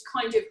lead, just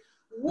kind of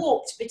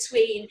walked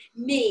between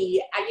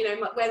me and, you know,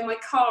 where my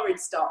car had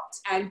stopped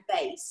and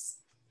base,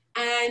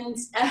 and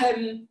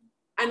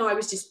I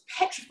was just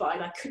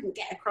petrified. I couldn't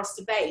get across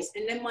the base.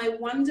 And then my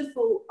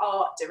wonderful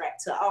art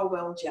director,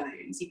 Arwell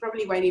Jones, he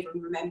probably won't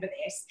even remember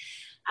this,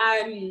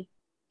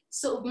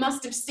 sort of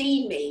must have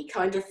seen me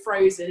kind of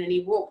frozen, and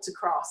he walked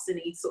across and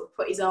he sort of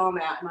put his arm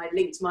out, and I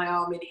linked my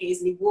arm in his,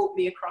 and he walked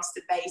me across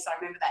the base. I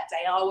remember that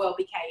day. Arwell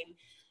became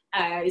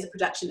a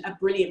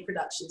brilliant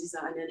production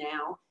designer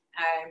now.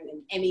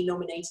 An Emmy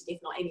nominated,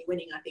 if not Emmy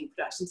winning, I think,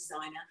 production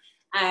designer.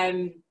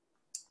 And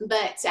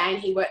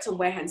he worked on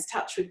Where Hands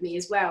Touch with me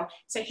as well.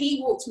 So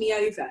he walked me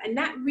over, and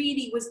that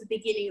really was the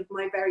beginning of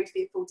my very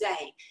fearful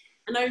day.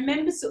 And I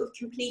remember sort of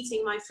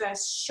completing my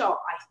first shot,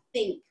 I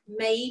think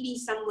maybe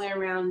somewhere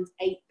around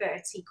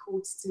 8:30,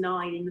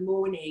 8:45 in the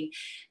morning,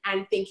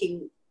 and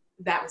thinking,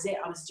 that was it.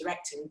 I was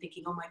directing and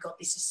thinking, oh my God,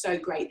 this is so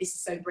great. This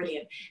is so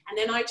brilliant. And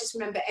then I just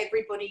remember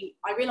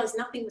I realized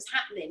nothing was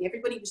happening.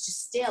 Everybody was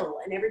just still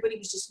and everybody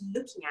was just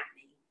looking at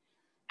me.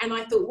 And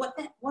I thought,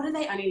 what are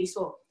they? I nearly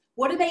swore.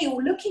 What are they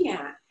all looking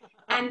at?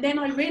 And then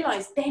I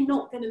realized they're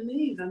not going to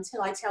move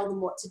until I tell them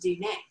what to do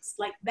next.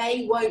 Like,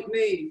 they won't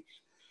move.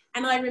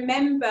 And I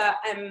remember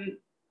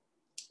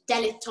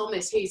Delith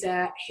Thomas, who's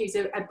a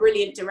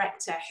brilliant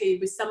director, who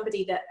was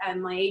somebody that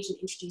my agent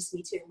introduced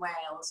me to in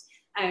Wales.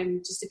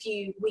 Just a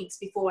few weeks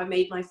before I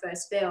made my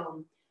first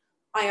film,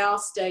 I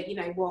asked her,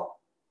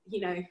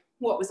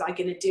 what was I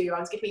going to do? I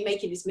was going to be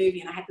making this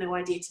movie and I had no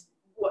idea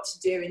what to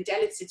do. And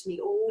Delith said to me,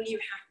 all you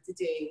have to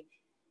do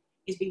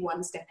is be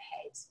one step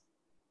ahead.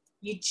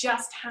 You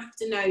just have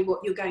to know what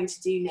you're going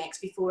to do next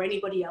before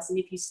anybody else. And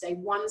if you stay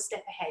one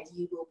step ahead,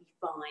 you will be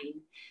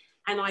fine.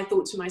 And I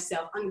thought to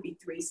myself, I'm going to be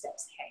 3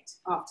 steps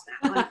ahead after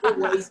that.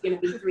 I'm always going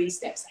to be 3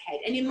 steps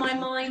ahead. And in my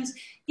mind,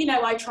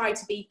 I try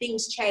to be,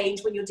 things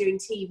change when you're doing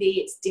TV,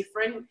 it's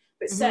different.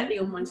 But certainly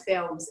on my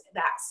films,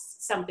 that's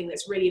something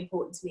that's really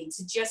important to me,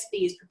 to just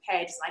be as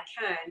prepared as I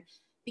can.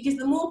 Because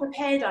the more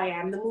prepared I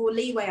am, the more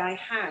leeway I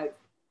have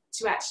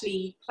to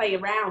actually play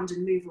around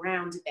and move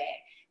around a bit.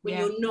 When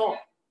you're not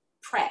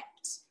prepped,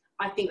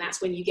 I think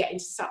that's when you get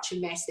into such a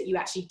mess that you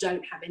actually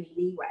don't have any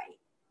leeway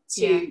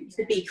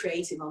to be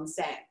creative on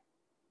set.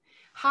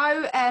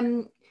 How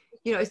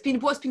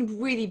what's been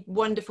really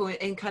wonderful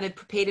in kind of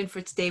preparing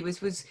for today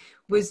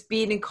was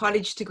being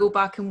encouraged to go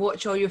back and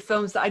watch all your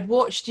films that I'd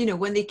watched,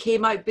 when they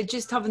came out, but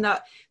just having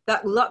that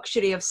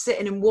luxury of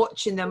sitting and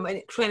watching them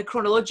and kind of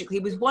chronologically,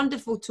 it was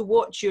wonderful to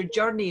watch your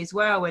journey as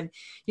well. And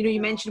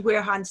you mentioned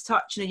Where Hands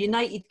Touch, and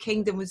United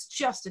Kingdom was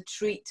just a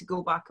treat to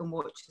go back and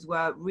watch as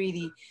well. It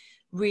really,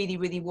 really,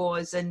 really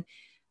was. And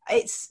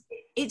it's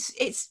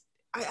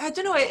I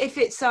don't know if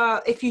it's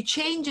if you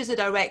change as a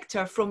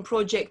director from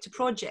project to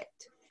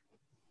project.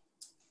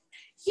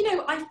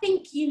 I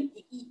think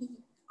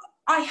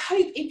I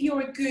hope if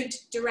you're a good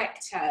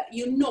director,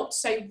 you're not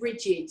so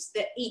rigid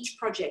that each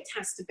project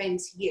has to bend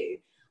to you.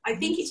 I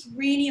think it's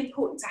really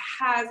important to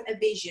have a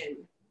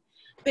vision.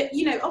 But,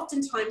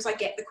 oftentimes I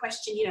get the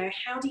question,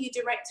 how do you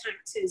direct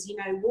actors?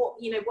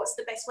 What's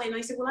the best way? And I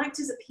said, well,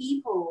 actors are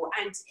people,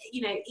 and,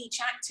 each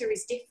actor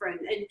is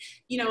different. And,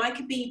 I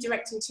could be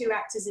directing 2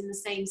 actors in the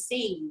same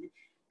scene,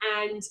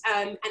 and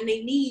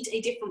they need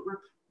a different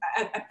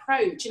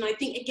approach. And I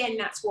think, again,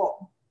 that's what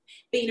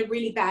being a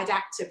really bad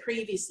actor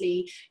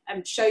previously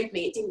showed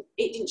me.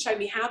 It didn't show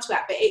me how to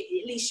act, but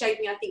it at least showed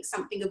me, I think,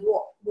 something of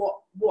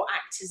what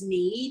actors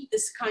need,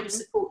 this kind of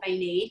support they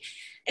need.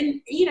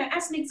 And,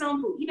 as an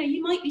example,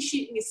 you might be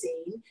shooting a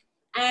scene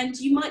and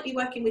you might be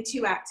working with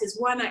 2 actors.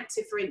 One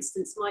actor, for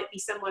instance, might be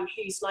someone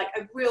who's like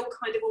a real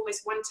kind of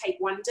almost one-take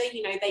wonder.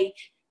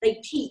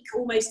 They peak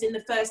almost in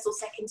the first or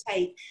second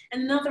take.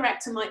 And another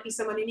actor might be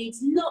someone who needs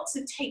lots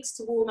of takes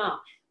to warm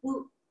up.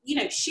 Well,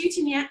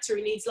 shooting the actor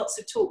who needs lots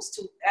of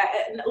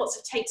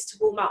takes to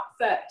warm up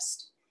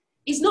first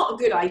is not a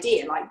good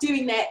idea. Like,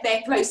 doing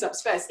their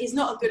close-ups first is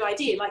not a good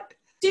idea. Like,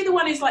 do the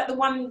one who's like the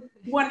one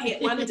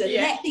hit wonder.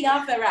 Let the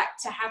other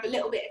actor have a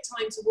little bit of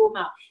time to warm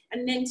up,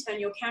 and then turn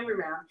your camera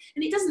around.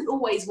 And it doesn't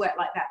always work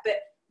like that. But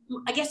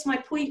I guess my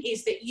point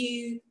is that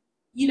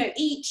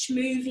each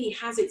movie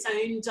has its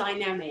own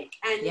dynamic,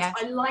 and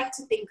I like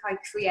to think I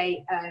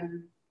create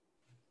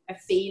a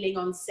feeling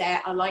on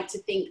set. I like to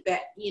think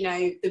that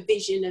the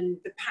vision and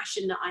the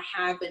passion that I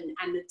have,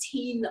 and the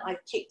team that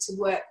I've picked to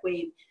work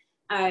with,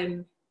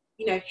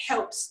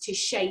 helps to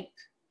shape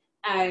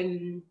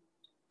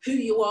who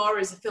you are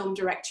as a film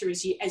director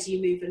as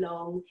you move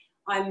along.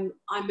 I'm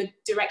a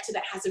director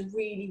that has a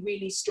really,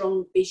 really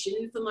strong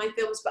vision for my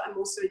films, but I'm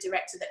also a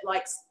director that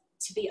likes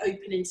to be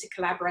open and to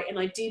collaborate. And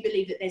I do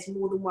believe that there's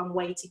more than one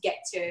way to get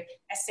to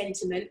a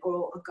sentiment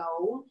or a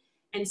goal.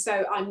 And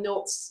so I'm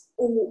not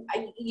all,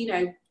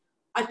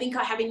 I think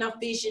I have enough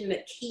vision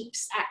that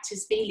keeps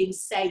actors feeling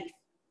safe,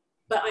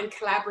 but I'm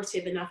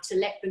collaborative enough to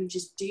let them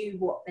just do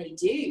what they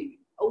do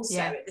also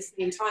at the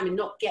same time, and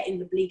not get in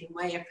the bleeding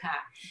way of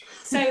that.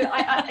 So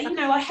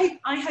I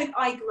hope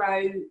I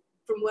grow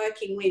from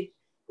working with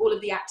all of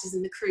the actors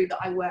and the crew that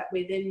I work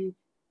with, and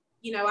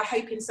I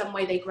hope in some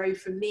way they grow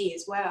from me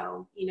as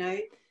well.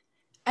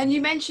 And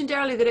you mentioned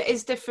earlier that it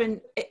is different.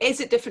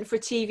 Is it different for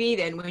TV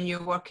then when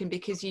you're working,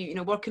 because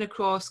working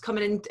across,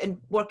 coming in and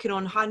working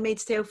on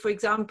Handmaid's Tale, for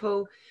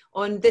example,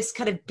 on this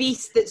kind of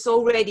beast that's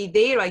already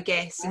there, I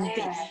guess,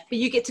 but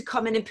you get to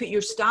come in and put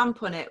your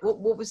stamp on it.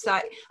 What was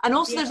that? And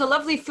also there's a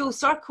lovely full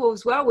circle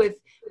as well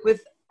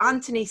with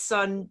Anthony's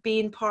son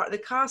being part of the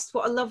cast.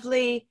 What a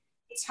lovely...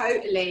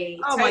 Totally.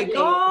 My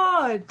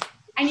God.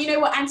 And you know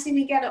what,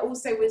 Anthony Minghella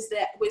also was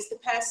the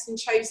person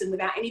chosen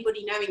without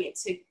anybody knowing it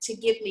to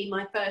give me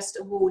my first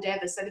award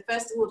ever. So the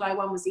first award I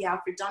won was the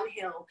Alfred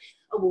Dunhill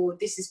Award.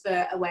 This is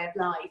for A Way of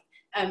Life,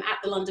 at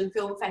the London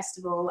Film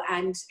Festival.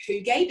 And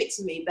who gave it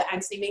to me but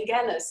Anthony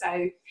Minghella.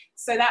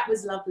 So that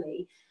was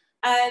lovely.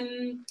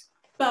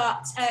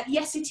 But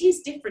yes, it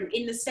is different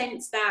in the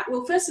sense that,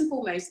 well, first and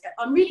foremost,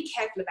 I'm really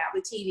careful about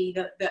the TV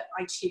that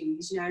I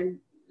choose. A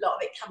lot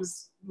of it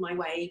comes my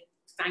way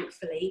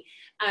thankfully.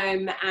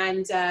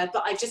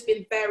 But I've just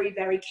been very,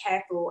 very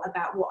careful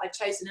about what I've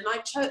chosen. And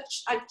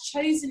I've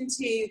chosen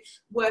to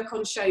work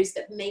on shows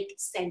that make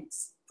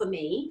sense for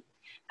me.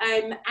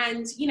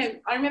 And, you know,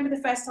 I remember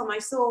the first time I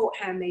saw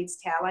Handmaid's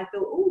Tale, I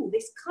thought, oh,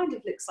 this kind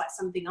of looks like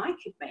something I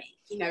could make.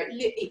 You know,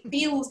 it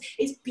feels,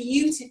 it's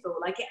beautiful.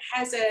 Like it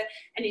has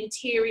an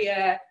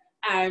interior,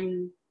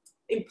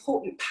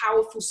 important,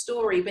 powerful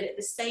story, but at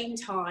the same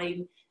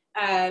time,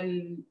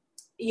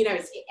 you know,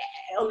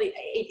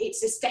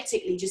 it's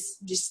aesthetically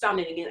just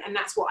stunning, and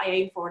that's what I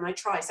aim for, and I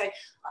try. So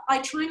I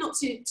try not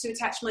to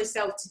attach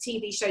myself to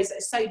TV shows that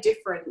are so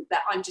different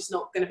that I'm just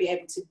not going to be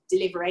able to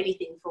deliver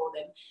anything for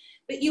them.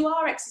 But you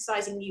are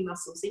exercising new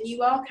muscles, and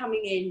you are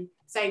coming in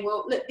saying,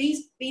 well, look,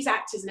 these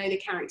actors know the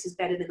characters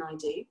better than I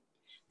do.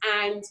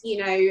 And, you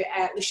know,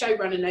 the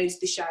showrunner knows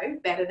the show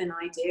better than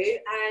I do.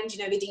 And,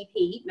 you know, the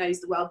DP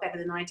knows the world better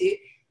than I do.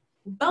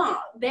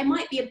 But there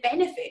might be a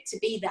benefit to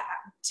being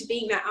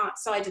that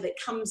outsider that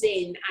comes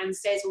in and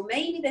says, well,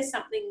 maybe there's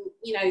something,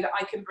 you know, that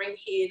I can bring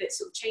here that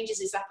sort of changes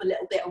this up a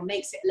little bit or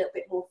makes it a little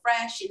bit more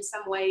fresh in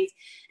some ways.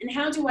 And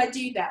how do I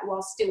do that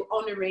while still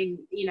honouring,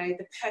 you know,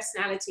 the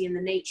personality and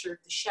the nature of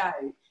the show?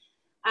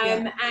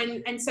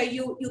 And so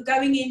you're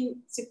going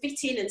in to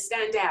fit in and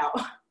stand out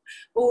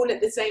all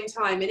at the same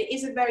time. And it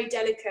is a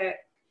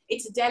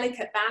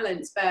delicate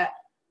balance. But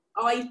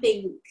I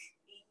think,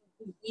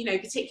 you know,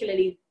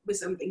 particularly with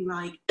something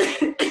like,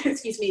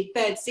 excuse me,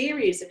 third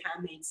series of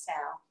Handmaid's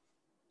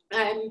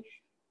Tale,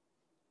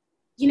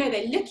 you know,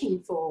 they're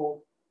looking for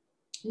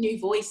new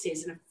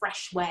voices in a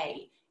fresh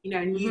way, you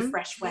know, a new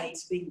fresh way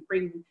to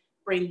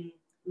bring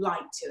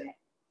light to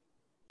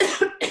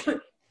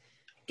it.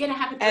 Gonna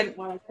have a drink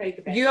while I croak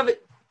a bit. You have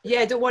it.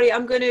 Yeah, don't worry.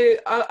 I'm going to,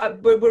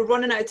 we're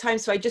running out of time,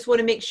 so I just want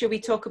to make sure we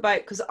talk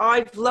about, because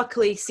I've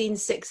luckily seen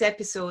 6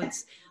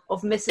 episodes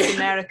of Mrs.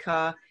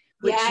 America,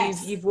 which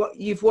yes.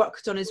 you've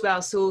worked on as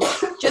well. So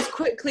just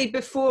quickly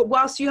before,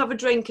 whilst you have a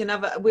drink, and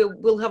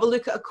we'll have a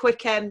look at a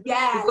quick, we've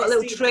got a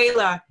little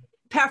trailer.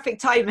 Perfect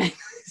timing.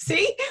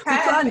 See, we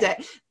planned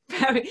it.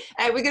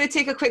 We're going to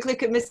take a quick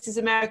look at Mrs.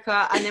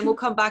 America, and then we'll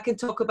come back and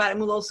talk about it, and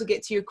we'll also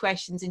get to your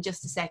questions in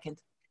just a second.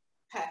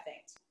 Perfect.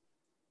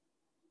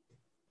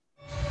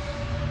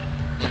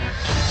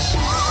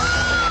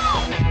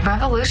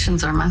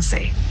 Revolutions are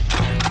messy.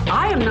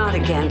 I am not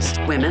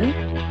against women.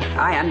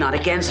 I am not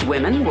against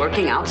women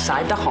working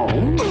outside the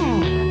home.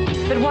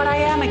 But what I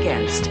am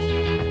against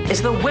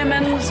is the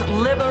women's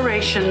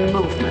liberation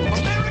movement.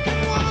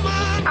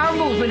 Our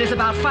movement is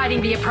about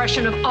fighting the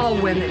oppression of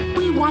all women.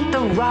 We want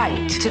the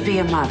right to be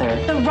a mother,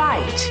 the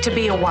right to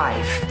be a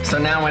wife. So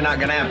now we're not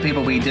going to have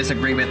people we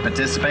disagree with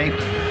participate?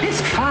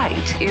 This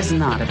fight is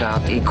not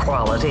about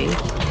equality.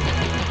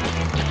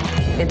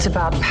 It's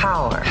about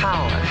power.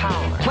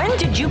 When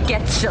did you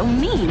get so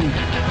mean?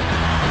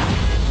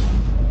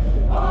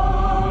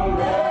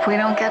 We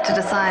don't get to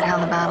decide how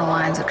the battle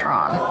lines are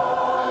drawn.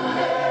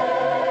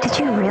 Did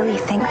you really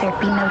think there'd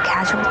be no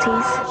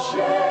casualties?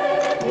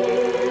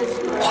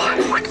 Why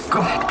would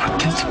God put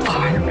this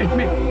fire in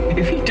me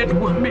if he didn't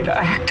want me to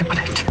act on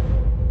it?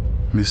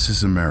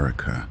 Mrs.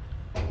 America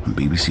on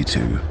BBC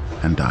Two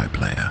and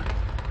iPlayer.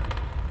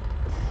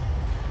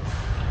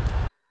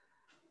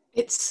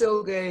 It's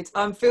so good.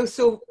 I feel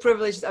so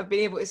privileged that I've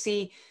been able to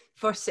see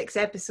first 6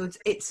 episodes.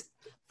 It's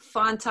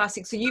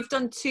fantastic. So you've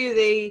done 2 of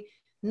the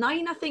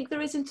 9, I think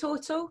there is in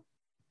total?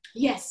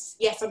 Yes,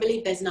 I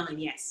believe there's 9,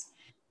 yes.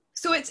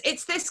 So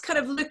it's this kind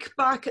of look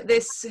back at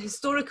this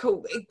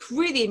historical,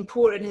 really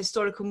important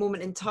historical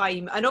moment in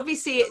time. And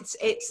obviously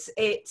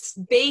it's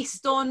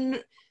based on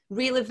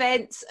real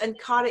events and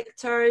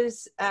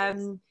characters.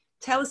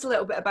 Tell us a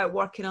little bit about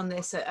working on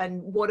this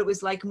and what it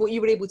was like and what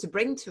you were able to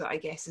bring to it, I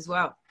guess, as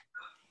well.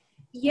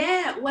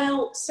 Yeah,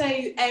 well, so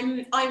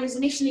I was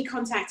initially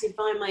contacted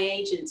by my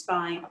agents,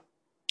 by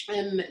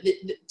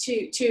the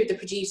two of the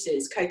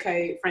producers,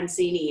 Coco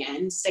Francini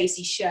and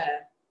Stacey Sher,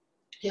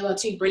 who are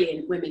 2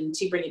 brilliant women,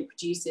 2 brilliant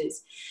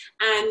producers.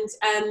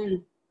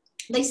 And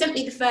they sent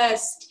me the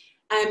first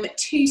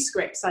 2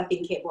 scripts, I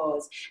think it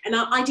was. And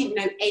I didn't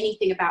know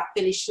anything about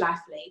Phyllis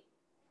Schlafly,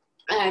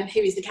 who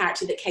is the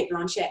character that Cate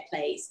Blanchett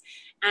plays.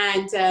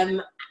 And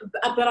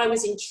but I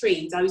was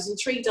intrigued. I was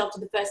intrigued after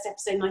the first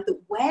episode, and I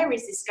thought, where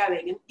is this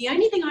going? And the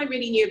only thing I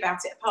really knew about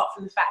it, apart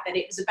from the fact that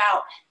it was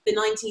about the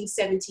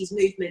 1970s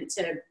movement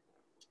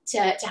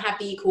to have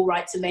the Equal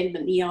Rights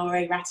Amendment, the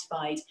ERA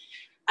ratified,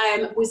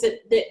 was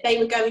that they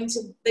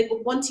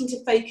were wanting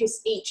to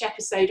focus each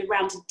episode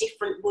around a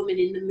different woman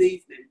in the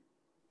movement.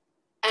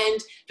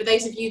 And for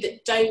those of you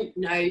that don't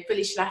know,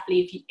 Phyllis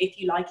Schlafly, if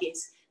you like,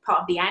 is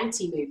part of the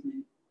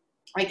anti-movement,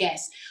 I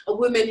guess, a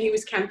woman who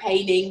was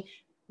campaigning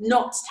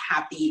not to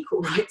have the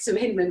Equal Rights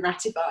Amendment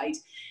ratified.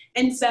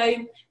 And so,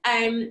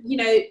 you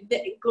know,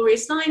 Gloria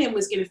Steinem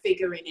was going to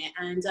figure in it.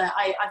 And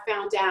I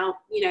found out,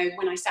 you know,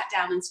 when I sat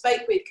down and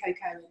spoke with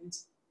Coco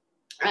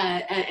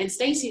and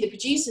Stacey, the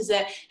producers,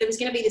 there was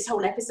going to be this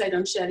whole episode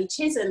on Shirley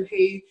Chisholm,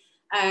 who,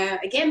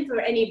 again, for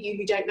any of you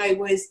who don't know,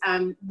 was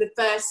the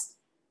first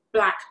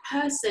Black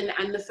person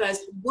and the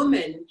first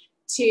woman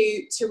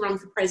to run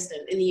for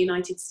president in the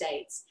United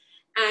States.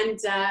 And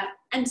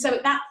so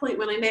at that point,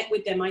 when I met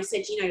with them, I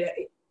said, you know,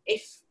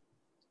 if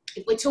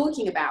we're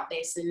talking about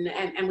this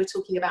and we're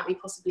talking about me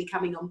possibly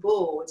coming on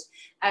board,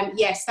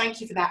 yes,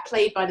 thank you for that,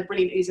 played by the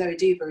brilliant Uzo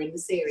Aduba in the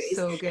series.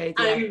 So good,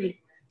 yeah.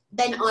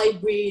 Then I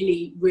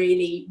really,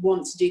 really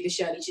want to do the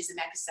Shirley Chisholm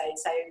episode.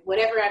 So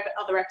whatever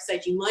other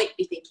episode you might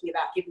be thinking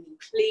about giving me,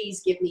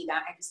 please give me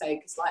that episode,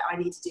 because like I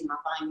need to do my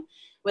thing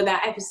with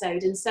that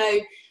episode. And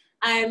so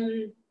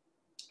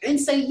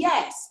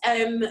yes,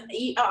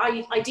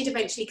 I did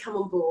eventually come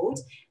on board,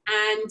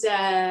 and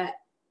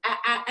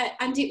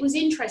it was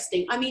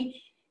interesting. I mean,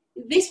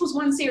 this was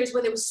one series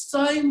where there was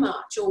so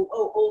much,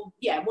 or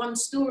one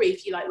story,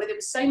 if you like, where there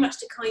was so much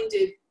to kind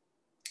of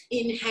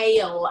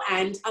inhale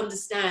and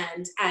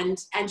understand,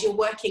 and you're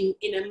working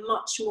in a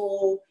much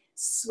more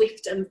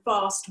swift and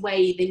fast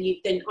way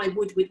than I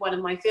would with one of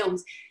my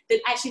films.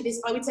 That actually,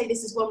 I would say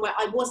this is one where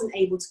I wasn't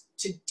able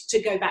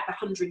to go back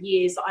 100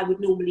 years that I would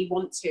normally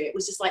want to. It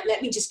was just like,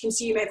 let me just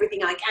consume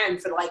everything I can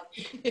for like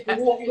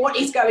what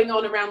is going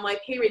on around my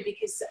period,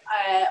 because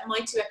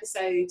my two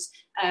episodes,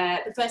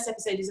 the first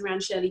episode is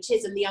around Shirley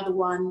Chisholm, the other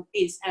one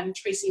is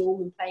Tracy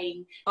Ullman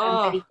playing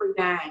Betty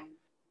Friedan.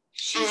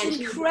 She's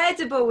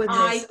incredible with this.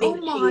 I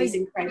think she's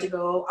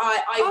incredible.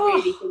 I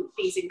really think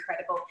she's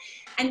incredible.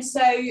 And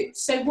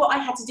so what I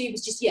had to do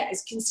was just,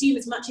 consume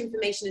as much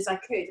information as I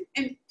could.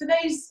 And for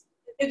those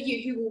of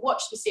you who will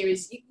watch the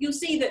series, you'll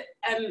see that,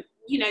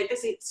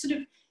 there's a sort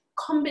of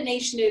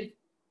combination of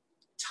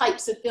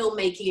types of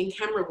filmmaking and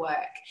camera work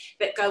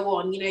that go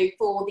on. You know,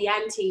 for the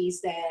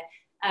Antis there,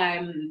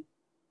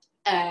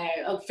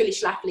 of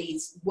Phyllis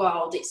Schlafly's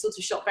world, it's sort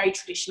of shot very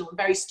traditional and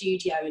very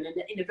studio, and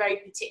in a very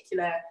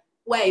particular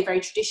way, very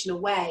traditional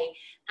way.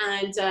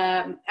 And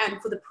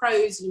for the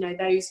pros, you know,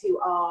 those who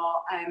are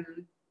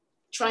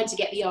trying to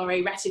get the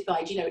RA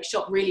ratified, you know, it's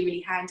shot really,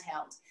 really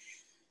handheld.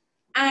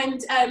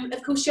 And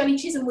of course, Shirley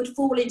Chisholm would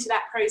fall into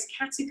that pros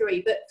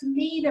category. But for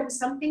me, there was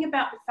something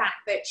about the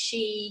fact that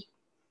she,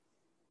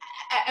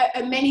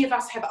 and many of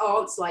us have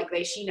aunts like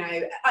this, you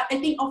know. I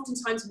think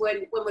oftentimes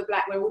when we're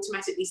Black, we're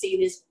automatically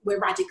seen as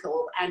we're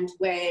radical, and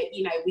we're,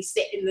 you know, we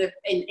sit in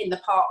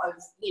the part of,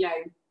 you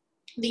know,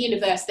 the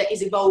universe that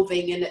is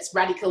evolving and that's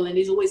radical and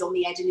is always on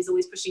the edge and is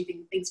always pushing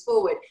things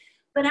forward.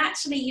 But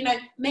actually, you know,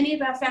 many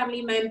of our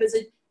family members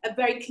are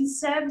very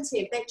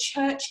conservative. They're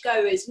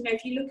churchgoers. You know,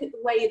 if you look at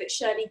the way that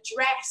Shirley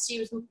dressed, she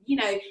was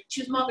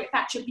Margaret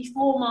Thatcher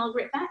before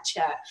Margaret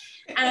Thatcher,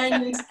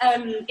 and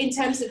in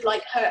terms of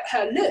like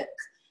her look.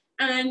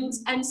 And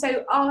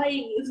so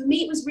for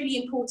me, it was really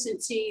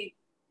important to,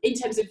 in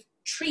terms of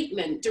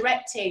treatment,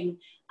 directing,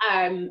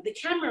 the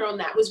camera on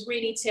that was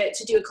really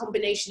to do a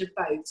combination of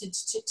both, to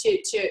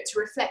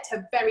reflect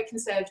her very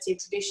conservative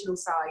traditional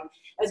side,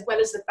 as well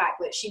as the fact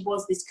that she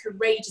was this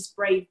courageous,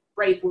 brave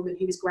woman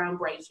who was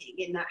groundbreaking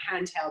in that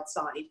handheld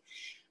side.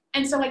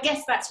 And so I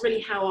guess that's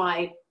really how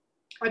I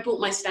brought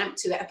my stamp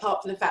to it,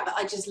 apart from the fact that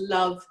I just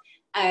love,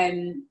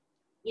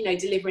 you know,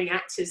 delivering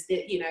actors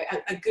that, you know,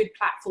 a good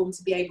platform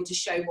to be able to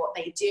show what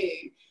they do.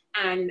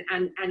 And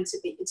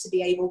to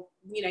be able,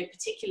 you know,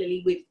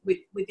 particularly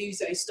with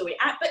Uzo's story,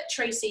 but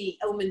Tracy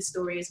Ullman's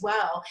story as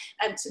well,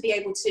 to be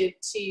able to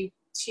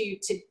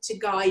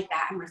guide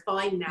that and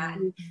refine that,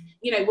 and,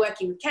 you know,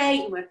 working with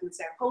Kate and working with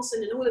Sarah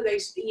Paulson and all of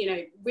those, you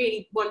know,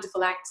 really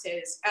wonderful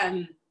actors,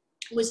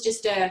 was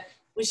just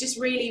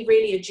really,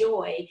 really a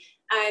joy.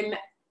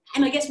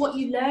 And I guess what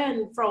you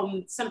learn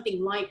from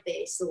something like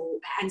this,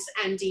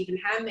 and even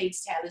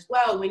Handmaid's Tale as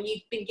well, when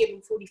you've been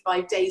given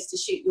 45 days to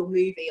shoot your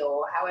movie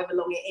or however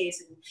long it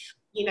is, and,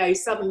 you know,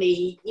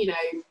 suddenly, you know,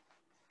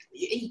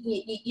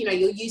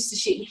 you're used to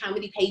shooting how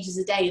many pages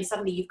a day, and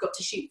suddenly you've got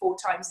to shoot 4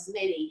 times as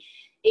many,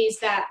 is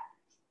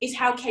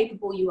how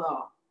capable you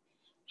are,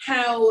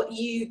 how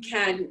you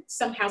can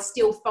somehow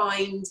still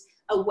find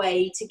a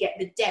way to get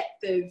the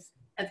depth of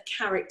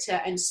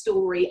character and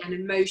story and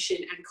emotion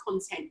and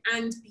content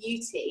and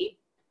beauty.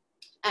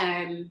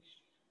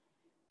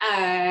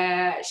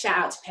 Shout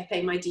out to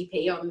Pepe, my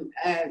DP on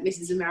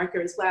Mrs. America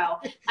as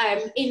well,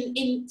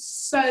 in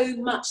so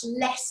much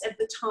less of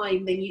the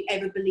time than you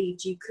ever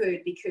believed you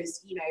could,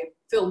 because, you know,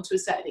 film to a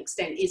certain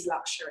extent is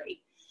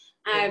luxury.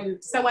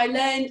 So I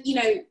learned,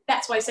 you know,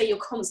 that's why I say you're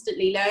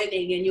constantly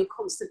learning and you're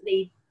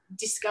constantly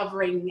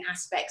discovering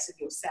aspects of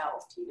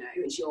yourself, you know,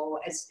 as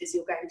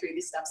you're going through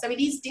this stuff. So it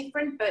is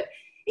different, but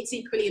it's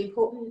equally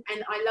important.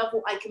 And I love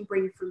what I can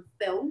bring from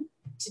film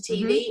to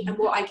TV, and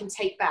what I can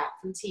take back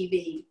from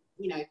TV,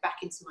 you know, back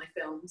into my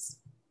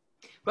films.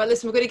 Right,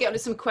 listen, we're going to get onto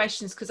some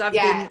questions, because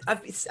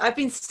I've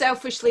been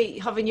selfishly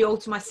having you all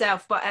to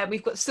myself, but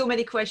we've got so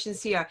many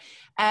questions here.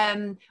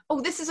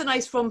 This is a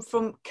nice from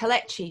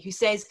Kalechi, who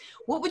says,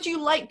 what would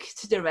you like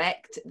to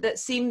direct that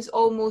seems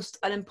almost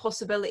an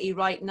impossibility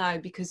right now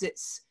because it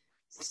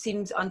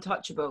seems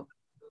untouchable?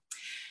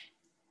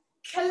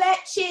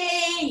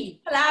 Kalechi,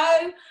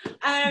 hello.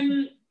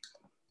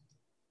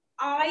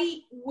 I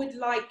would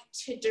like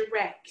to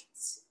direct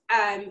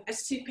a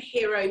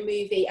superhero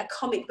movie, a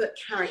comic book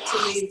character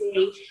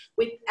movie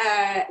with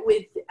a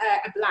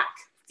Black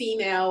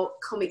female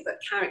comic book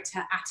character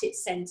at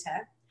its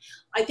center.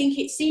 I think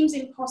it seems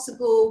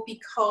impossible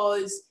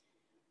because,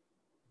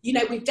 you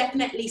know, we've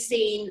definitely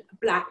seen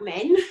black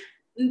men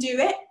do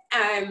it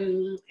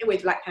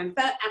with Black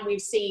Panther, and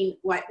we've seen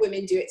white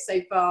women do it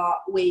so far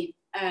with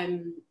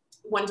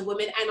Wonder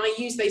Woman. And I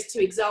use those two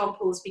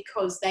examples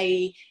because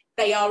they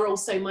are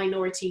also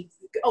minority,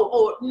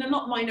 or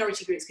not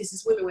minority groups, because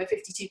as women we're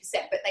 52%,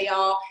 but they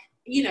are,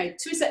 you know,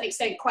 to a certain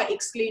extent quite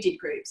excluded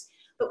groups.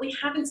 But we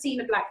haven't seen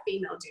a black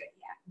female do it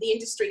yet. The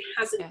industry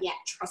hasn't yet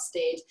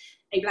trusted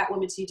a black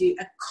woman to do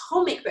a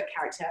comic book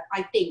character,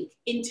 I think,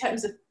 in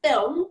terms of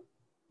film,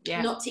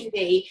 not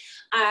TV,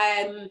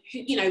 who,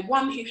 you know,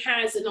 one who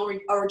has an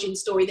origin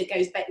story that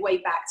goes way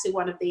back to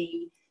one of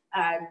the,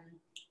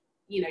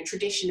 you know,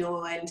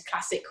 traditional and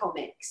classic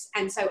comics.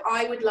 And so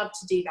I would love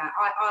to do that.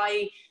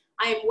 I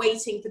am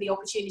waiting for the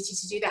opportunity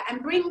to do that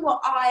and bring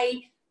what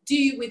I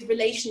do with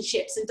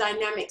relationships and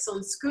dynamics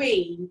on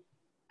screen,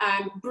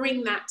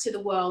 bring that to the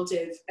world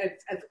of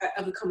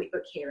a comic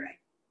book hero.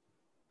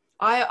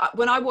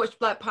 When I watched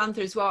Black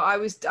Panther as well, I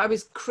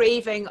was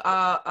craving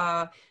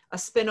a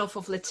spin-off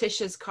of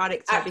Letitia's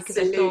character. Absolutely. Because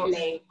I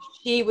thought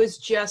she was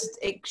just,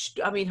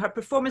 I mean, her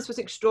performance was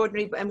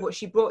extraordinary, and what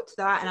she brought to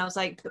that, and I was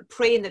like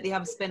praying that they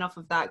have a spin-off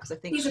of that, because I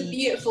think she's a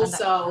beautiful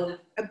soul,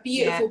 a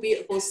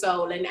beautiful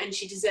soul, and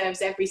she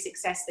deserves every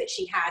success that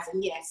she has.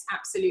 And yes,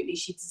 absolutely,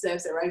 she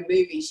deserves her own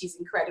movie. She's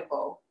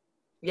incredible.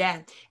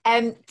 Yeah.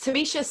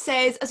 Tamisha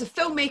says, as a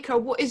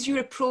filmmaker, what is your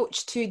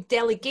approach to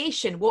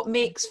delegation? What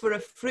makes for a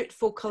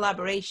fruitful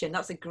collaboration?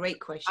 That's a great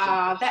question.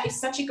 That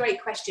is such a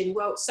great question.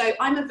 Well, so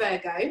I'm a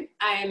Virgo.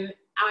 I'm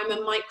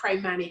a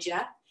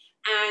micromanager.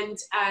 And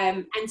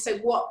so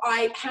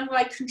how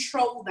I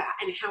control that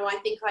and how I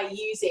think I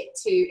use it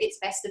to its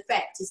best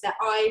effect is that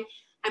I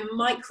am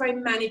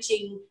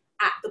micromanaging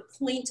at the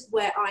point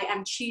where I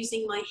am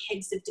choosing my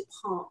heads of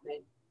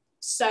department.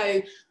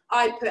 So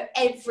I put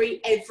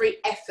every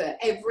effort,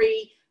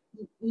 every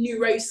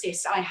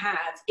neurosis I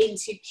have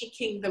into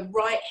picking the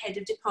right head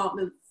of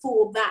department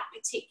for that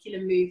particular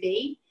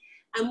movie.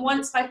 And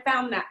once I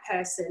found that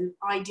person,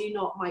 I do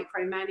not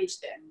micromanage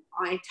them.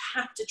 I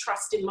have to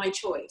trust in my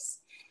choice,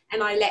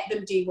 and I let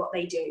them do what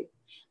they do.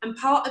 And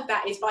part of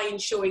that is by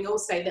ensuring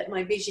also that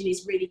my vision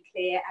is really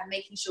clear and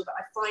making sure that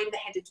I find the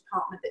head of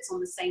department that's on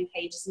the same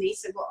page as me.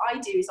 So what I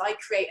do is I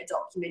create a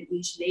document,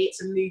 usually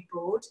it's a mood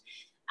board.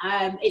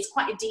 It's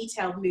quite a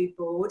detailed mood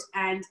board,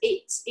 and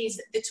it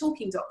is the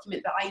talking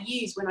document that I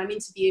use when I'm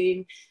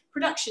interviewing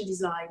production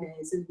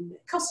designers and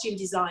costume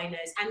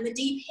designers and the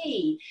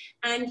DP.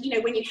 And, you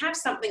know, when you have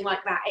something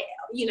like that,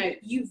 you know,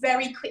 you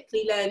very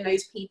quickly learn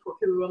those people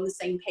who are on the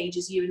same page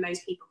as you and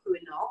those people who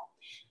are not.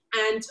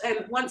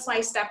 And once I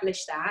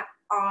establish that,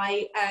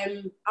 I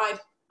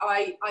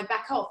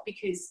back off,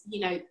 because, you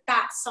know,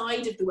 that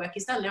side of the work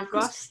is done. Now, of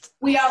course,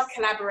 we are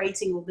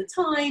collaborating all the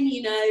time,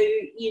 you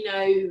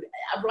know,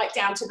 right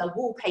down to the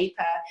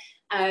wallpaper,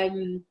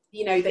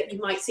 you know, that you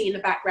might see in the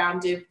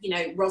background of, you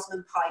know,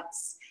 Rosamund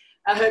Pike's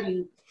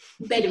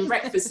bed and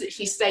breakfast that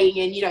she's staying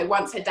in, you know,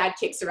 once her dad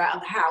kicks her out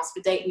of the house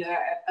for dating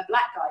a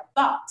black guy.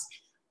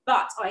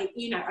 But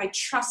I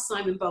trust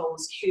Simon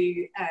Bowles,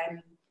 who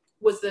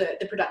was the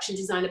production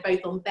designer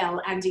both on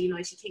Belle and the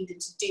United Kingdom,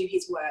 to do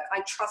his work.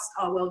 I trust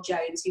Arwell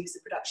Jones, who was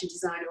the production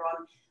designer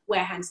on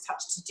Where Hands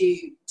Touch, to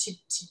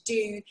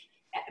do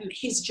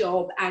his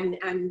job, and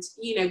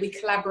you know, we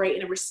collaborate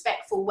in a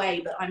respectful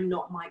way, but I'm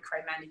not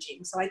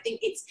micromanaging. So I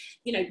think it's,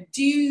 you know,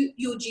 do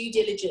your due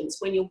diligence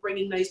when you're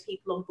bringing those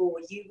people on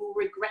board. You will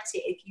regret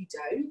it if you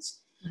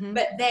don't,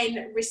 but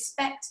then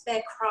respect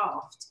their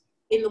craft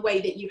in the way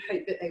that you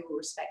hope that they will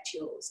respect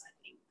yours, I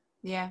think.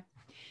 Yeah.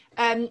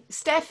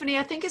 Stephanie,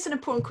 I think it's an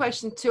important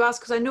question to ask,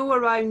 because I know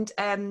around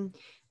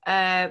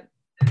Where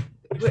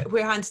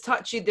Hands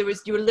Touch You,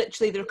 you were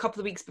literally there a couple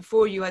of weeks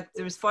before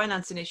there was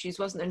financing issues,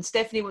 wasn't there? And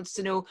Stephanie wants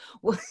to know,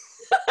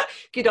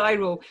 good eye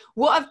roll,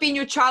 what have been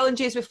your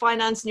challenges with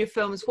financing your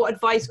films? What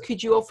advice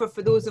could you offer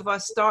for those of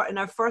us starting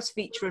our first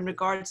feature in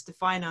regards to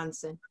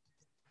financing?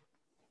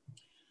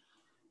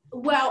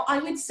 Well, I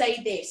would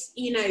say this,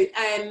 you know,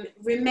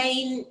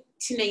 remain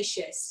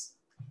tenacious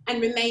and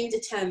remain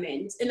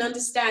determined, and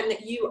understand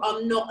that you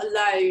are not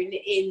alone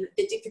in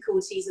the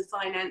difficulties of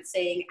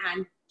financing.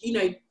 And, you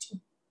know,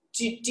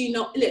 do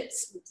not look,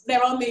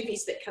 there are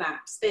movies that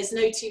collapse. There's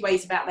no two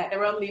ways about that.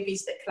 There are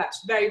movies that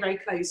collapse very, very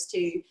close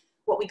to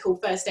what we call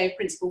first day of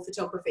principal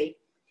photography.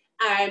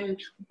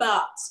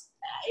 But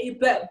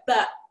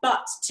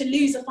to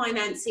lose a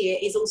financier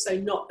is also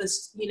not the,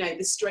 you know,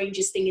 the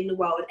strangest thing in the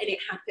world, and it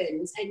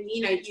happens. And,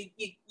 you know,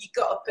 you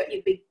got to put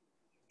your big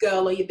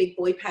girl or your big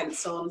boy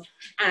pants on,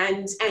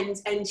 and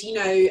you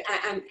know,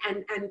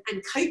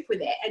 and cope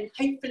with it. And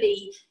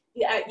hopefully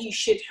you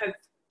should have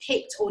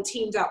picked or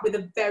teamed up with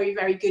a very,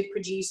 very good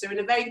producer,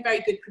 and a very, very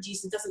good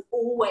producer doesn't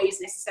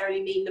always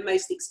necessarily mean the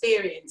most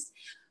experienced,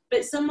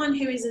 but someone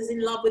who is as in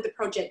love with the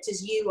project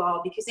as you are,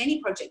 because any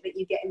project that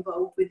you get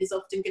involved with is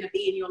often going to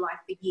be in your life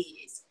for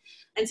years.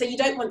 And so you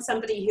don't want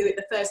somebody who at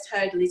the first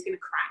hurdle is going to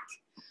crack.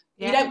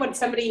 You don't want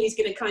somebody who's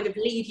going to kind of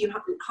leave you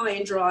high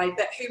and dry,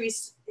 but who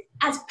is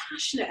as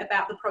passionate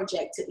about the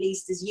project, at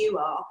least, as you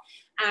are,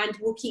 and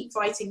will keep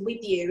fighting with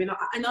you.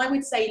 And I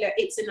would say, look,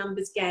 it's a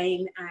numbers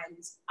game,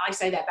 and I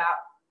say that about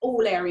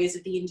all areas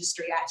of the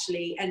industry,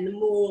 actually. And the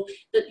more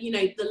that, you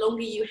know, the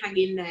longer you hang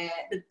in there,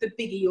 the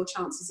bigger your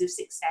chances of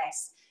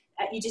success.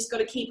 You just got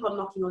to keep on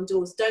knocking on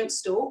doors. Don't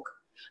stalk,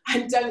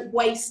 and don't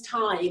waste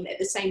time at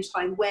the same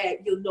time where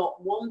you're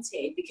not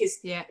wanted, because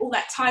all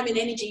that time and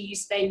energy you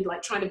spend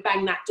like trying to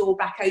bang that door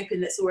back open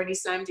that's already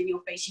slammed in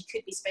your face, you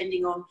could be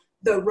spending on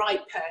the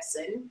right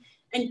person.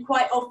 And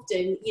quite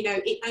often, you know,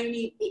 it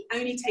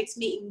only takes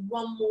meeting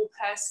one more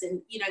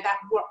person, you know, that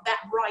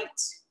right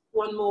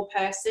one more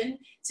person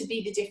to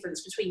be the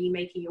difference between you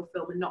making your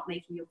film and not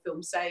making your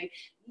film. So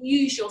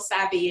use your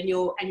savvy and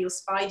your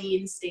spidey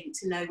instinct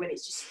to know when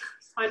it's just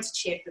time to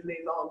chip and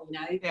move on, you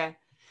know. Yeah.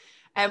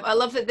 I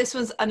love that this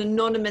one's an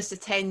anonymous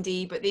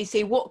attendee, but they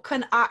say, what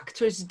can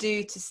actors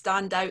do to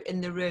stand out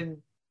in the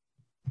room?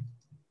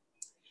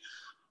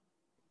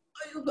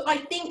 I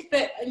think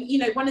that, you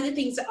know, one of the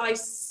things that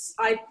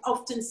I've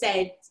often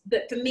said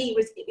that for me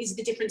is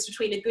the difference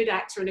between a good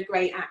actor and a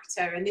great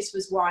actor, and this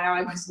was why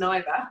I was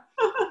neither,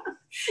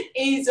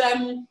 is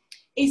the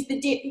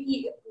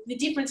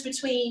difference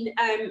between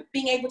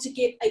being able to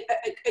give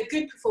a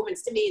good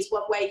performance to me is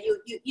one where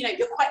you know,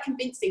 you're quite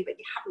convincing, but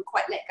you haven't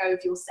quite let go of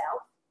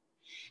yourself.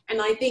 And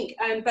I think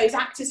those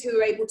actors who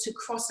are able to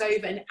cross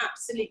over and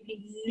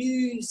absolutely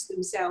lose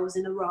themselves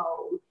in a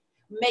role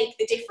make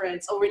the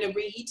difference, or in a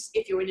read,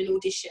 if you're in an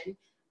audition,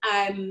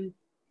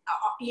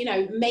 you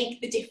know, make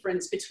the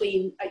difference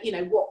between, you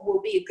know, what will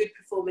be a good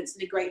performance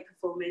and a great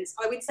performance.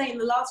 I would say in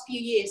the last few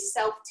years,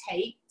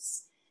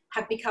 self-tapes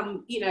have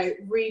become, you know,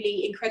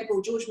 really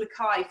incredible. George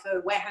Mackay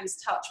for Where Hands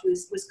Touch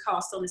was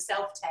cast on a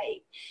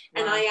self-tape.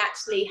 Wow. And I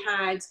actually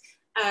had...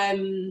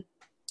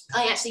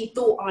 I actually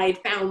thought I'd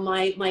found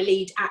my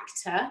lead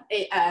actor,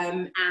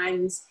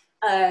 and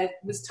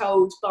was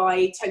told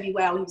by Toby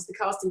Well, who was the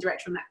casting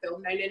director on that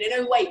film,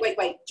 no,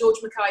 wait. George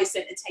Mackay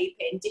sent a tape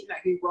in, didn't know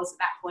who he was at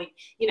that point,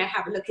 you know,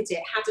 had a look at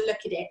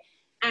it.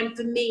 And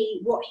for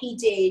me, what he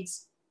did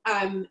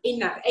in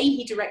that,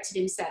 he directed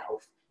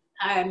himself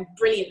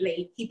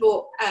brilliantly. He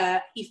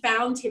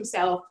found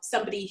himself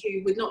somebody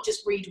who would not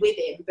just read with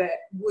him, but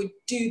would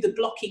do the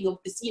blocking of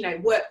the, you know,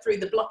 work through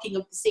the blocking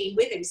of the scene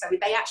with him. So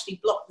they actually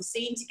blocked the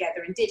scene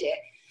together and did it.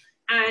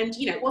 And,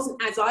 you know, it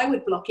wasn't as I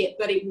would block it,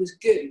 but it was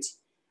good.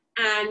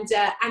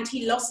 And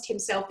he lost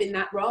himself in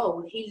that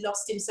role. He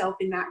lost himself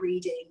in that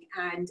reading.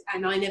 And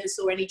I never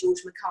saw any George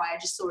Mackay. I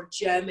just saw a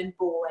German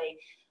boy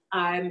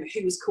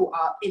who was caught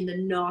up in the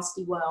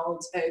nasty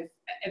world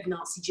of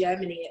Nazi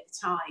Germany at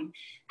the time.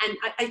 And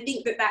I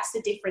think that that's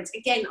the difference.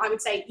 Again, I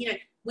would say, you know,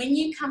 when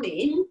you come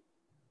in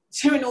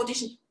to an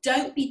audition,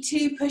 don't be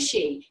too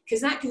pushy,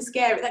 because that can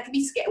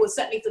be scary. Well,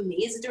 certainly for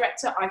me as a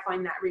director, I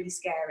find that really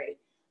scary.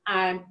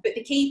 But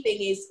the key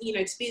thing is, you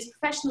know, to be as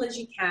professional as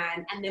you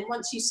can, and then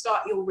once you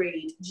start your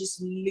read,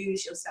 just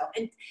lose yourself.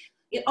 And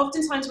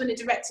oftentimes when a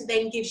director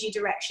then gives you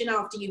direction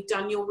after you've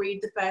done your read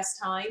the first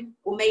time,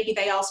 or maybe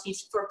they ask you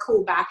for a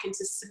call back and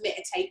to submit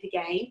a tape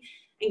again,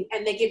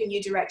 and they're giving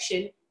you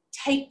direction,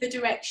 take the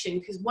direction,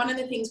 because one of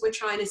the things we're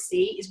trying to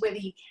see is whether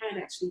you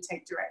can actually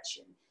take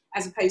direction,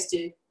 as opposed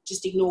to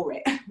just ignore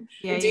it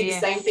and do the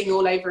same thing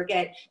all over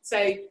again.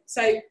 So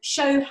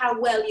show how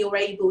well you're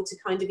able to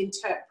kind of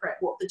interpret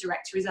what the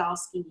director is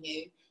asking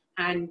you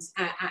and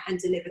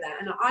deliver that.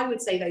 And I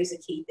would say those are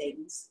key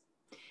things.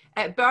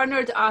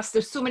 Bernard asked,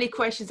 there's so many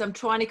questions, I'm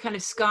trying to kind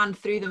of scan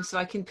through them so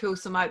I can pull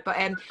some out, but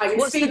I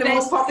can see them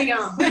all popping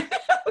up.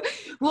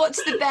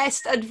 What's the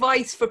best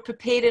advice for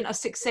preparing a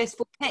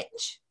successful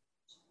pitch?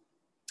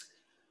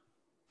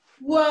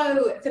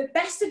 Whoa, the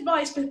best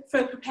advice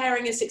for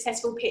preparing a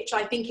successful pitch,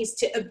 I think,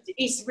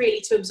 is really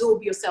to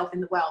absorb yourself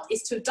in the world,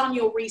 is to have done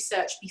your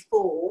research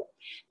before,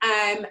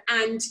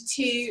 and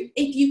to,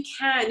 if you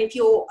can,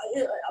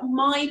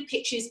 my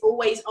pitches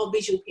always are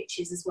visual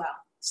pitches as well.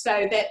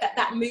 So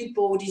that mood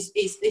board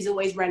is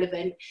always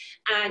relevant.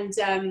 And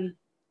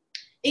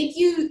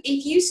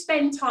if you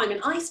spend time,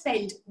 and I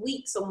spend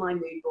weeks on my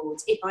mood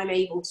boards if I'm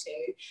able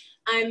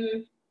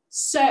to,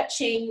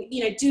 searching,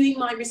 you know, doing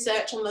my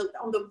research on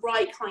the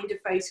right kind of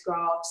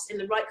photographs and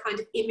the right kind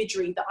of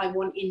imagery that I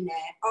want in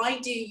there. I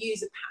do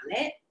use a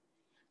palette,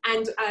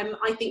 and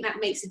I think that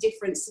makes a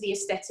difference to the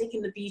aesthetic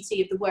and the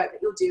beauty of the work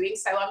that you're doing.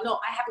 So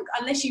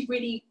unless you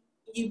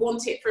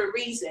want it for a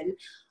reason,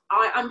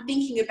 I'm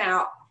thinking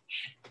about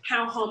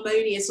how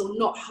harmonious or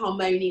not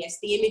harmonious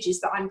the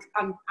images that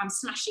I'm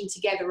smashing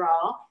together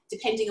are,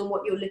 depending on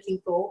what you're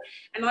looking for.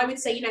 And I would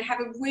say, you know, have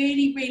a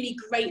really, really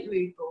great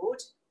mood board.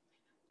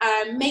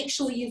 Make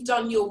sure you've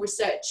done your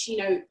research, you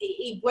know,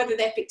 whether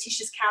they're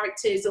fictitious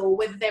characters or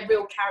whether they're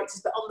real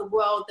characters, but on the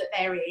world that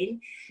they're in.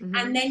 Mm-hmm.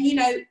 And then, you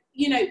know,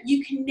 you know,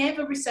 you can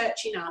never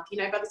research enough. You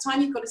know, by the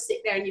time you've got to sit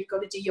there and you've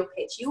got to do your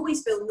pitch, you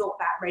always feel not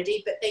that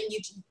ready, but then you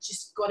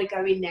just got to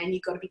go in there and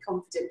you've got to be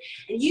confident.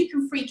 And you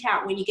can freak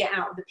out when you get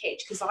out of the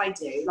pitch, because I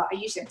do. Like, I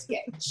usually have to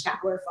get a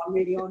shower, if I'm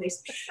really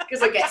honest,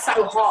 because I get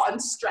so hot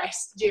and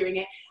stressed during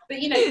it.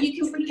 But, you know, you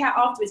can freak out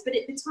afterwards. But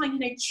at the time, you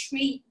know,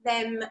 treat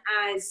them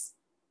as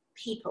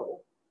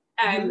people.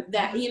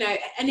 That, you know,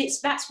 and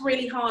that's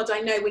really hard, I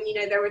know, when, you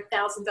know, there are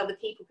 1,000 other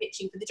people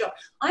pitching for the job.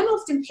 I'm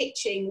often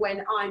pitching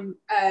when I'm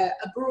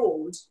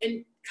abroad,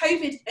 and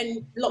COVID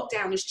and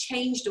lockdown has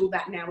changed all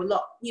that now a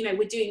lot. You know,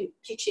 we're doing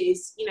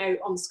pitches, you know,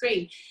 on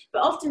screen,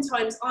 but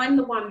oftentimes I'm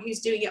the one who's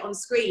doing it on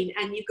screen,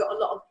 and you've got a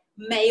lot of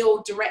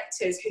male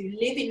directors who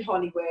live in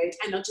Hollywood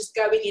and are just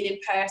going in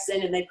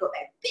person, and they've got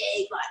their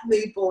big, like,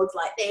 mood boards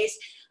like this.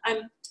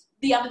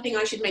 The other thing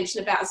I should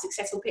mention about a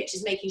successful pitch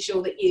is making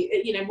sure that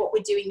you know, what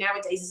we're doing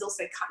nowadays is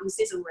also cut and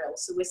sizzle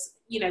reels. So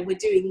we're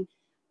doing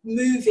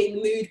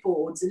moving mood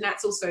boards, and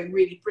that's also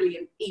really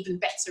brilliant, even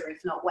better,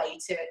 if not, way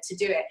to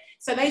do it.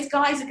 So those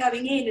guys are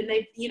going in and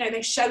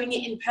they're showing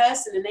it in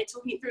person and they're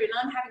talking it through, and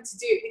I'm having to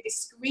do it with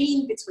this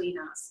screen between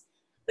us.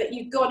 But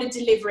you've got to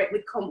deliver it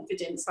with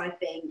confidence, I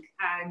think.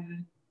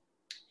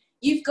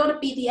 You've got to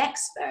be the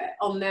expert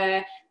on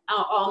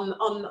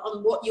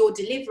what you're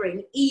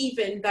delivering,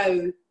 even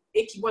though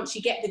once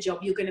you get the job,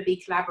 you're going to be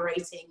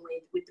collaborating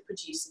with the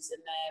producers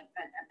and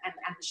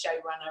the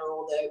showrunner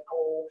or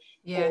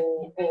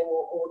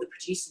the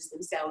producers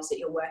themselves that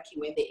you're working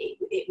with.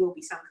 It will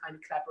be some kind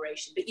of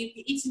collaboration, but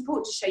it's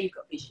important to show you've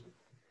got vision.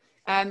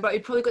 But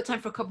we've probably got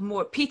time for a couple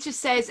more. Peter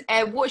says,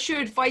 what's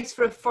your advice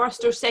for a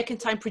first or second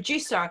time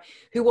producer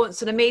who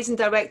wants an amazing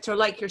director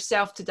like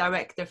yourself to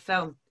direct their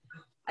film?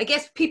 I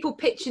guess people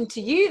pitching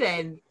to you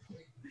then.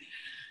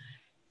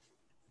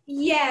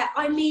 Yeah,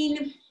 I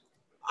mean,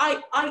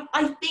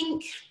 I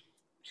think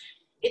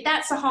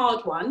that's a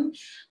hard one.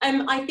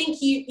 I think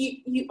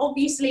you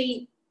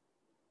obviously,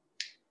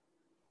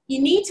 you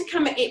need to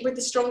come at it with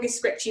the strongest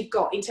script you've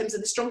got, in terms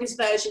of the strongest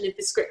version of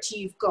the script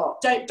you've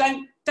got.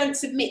 Don't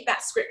submit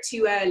that script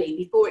too early,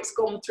 before it's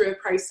gone through a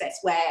process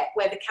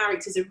where the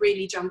characters are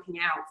really jumping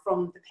out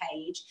from the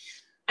page.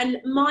 And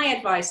my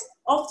advice,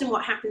 often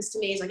what happens to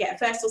me is I get a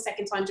first or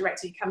second time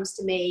director who comes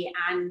to me,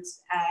 and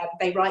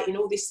they write in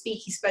all this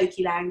speaky,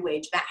 spokey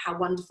language about how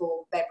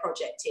wonderful their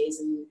project is,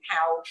 and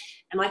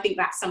I think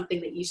that's something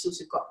that you sort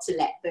of got to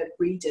let the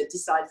reader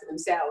decide for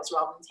themselves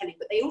rather than telling.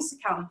 But they also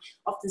come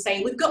often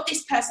saying, we've got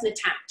this person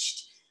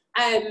attached,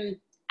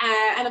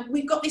 and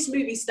we've got this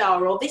movie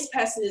star, or this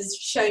person has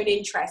shown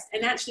interest.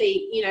 And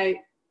actually, you know,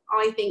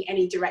 I think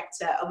any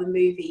director of a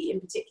movie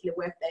in particular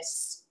worth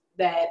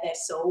their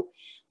salt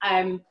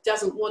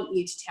doesn't want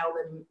you to tell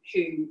them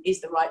who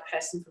is the right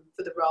person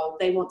for the role.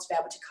 They want to be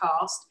able to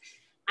cast.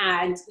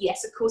 And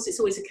yes, of course, it's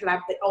always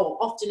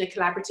often a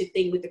collaborative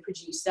thing with the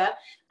producer,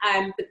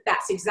 but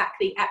that's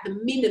exactly, at the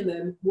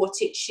minimum, what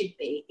it should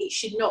be. It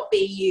should not be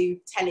you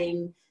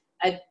telling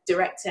a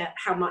director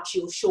how much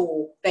you're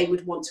sure they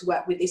would want to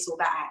work with this or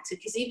that actor,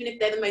 because even if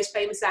they're the most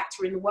famous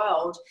actor in the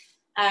world,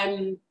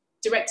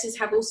 directors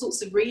have all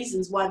sorts of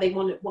reasons why they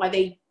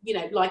you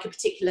know, like a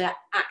particular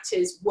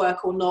actor's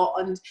work or not,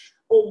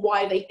 or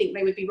why they think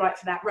they would be right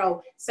for that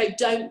role. So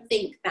don't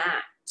think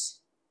that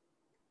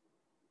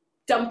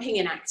dumping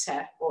an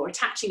actor or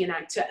attaching an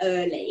actor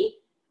early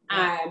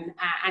and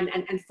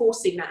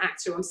forcing that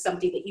actor on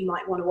somebody that you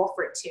might want to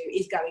offer it to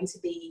is going to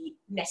be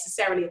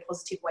necessarily a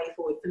positive way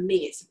forward. For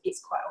me,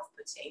 it's quite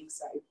off-putting.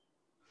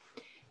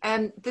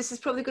 So this is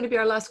probably going to be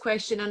our last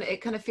question, and it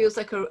kind of feels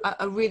like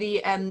a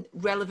really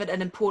relevant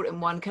and important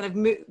one, kind of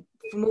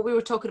from what we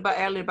were talking about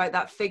earlier about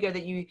that figure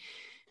that you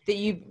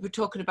were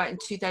talking about in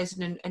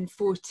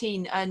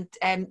 2014. And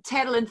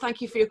Terlin, thank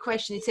you for your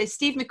question. He says,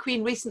 Steve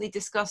McQueen recently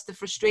discussed the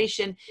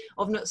frustration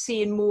of not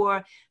seeing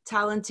more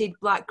talented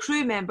Black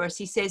crew members.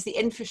 He says the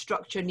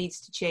infrastructure needs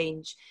to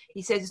change.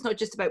 He says it's not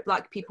just about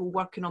Black people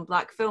working on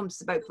Black films,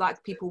 it's about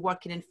Black people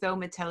working in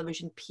film and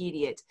television,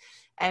 period.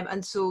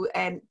 And so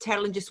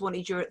Terlin just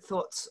wanted your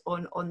thoughts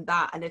on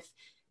that. And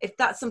if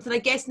that's something, I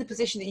guess, in the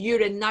position that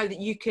you're in now,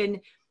 that you can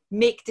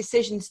make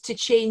decisions to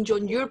change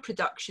on your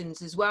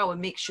productions as well,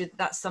 and make sure that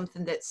that's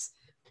something that's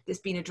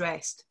been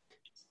addressed.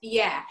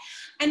 Yeah,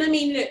 and I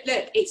mean, look,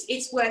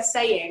 it's worth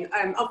saying,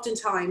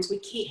 oftentimes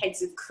with key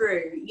heads of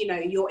crew, you know,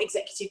 your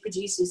executive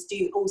producers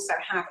do also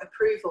have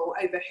approval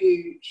over who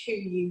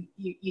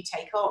you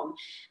take on,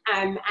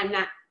 and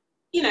that,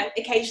 you know,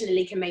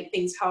 occasionally can make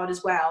things hard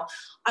as well.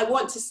 I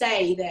want to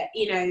say that,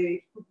 you know,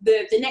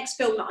 the next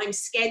film that I'm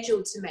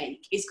scheduled to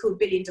make is called $1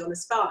 Billion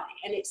Spy,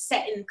 and it's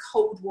set in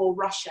Cold War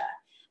Russia.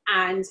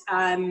 And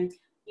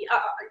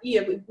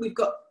you know, we've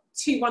got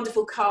two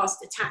wonderful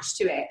cast attached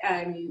to it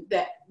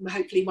that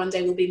hopefully one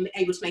day we'll be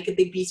able to make a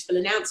big, beautiful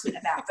announcement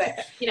about.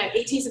 But you know,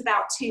 it is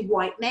about two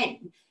white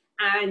men,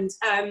 and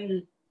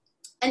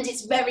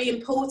it's very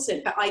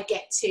important that I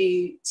get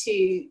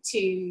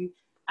to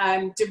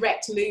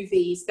direct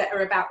movies that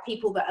are about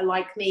people that are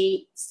like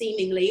me,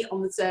 seemingly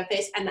on the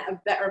surface, and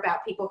that are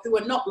about people who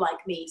are not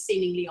like me,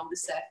 seemingly on the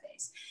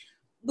surface.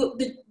 But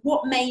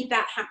what made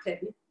that happen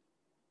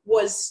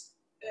was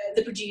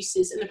the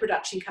producers and the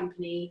production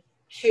companies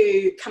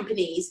who,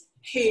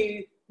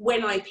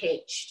 when I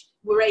pitched,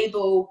 were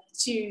able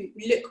to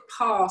look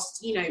past,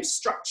 you know,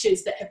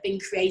 structures that have been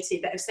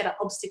created, that have set up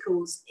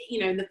obstacles, you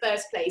know, in the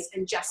first place,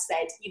 and just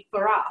said,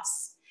 for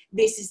us,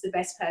 this is the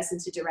best person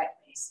to direct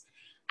this.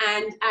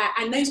 And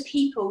those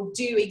people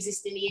do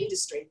exist in the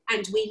industry,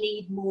 and we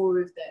need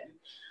more of them.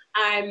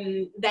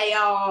 They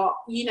are,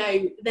 you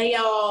know,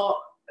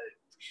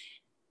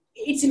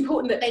 it's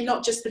important that they're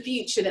not just the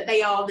future, that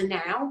they are the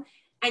now.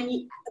 And,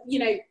 you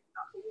know,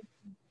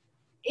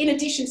 in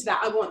addition to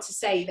that, I want to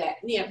say that,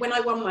 you know, when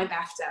I won my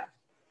BAFTA,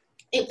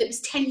 it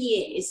was 10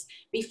 years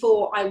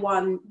before I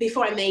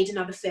made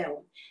another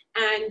film.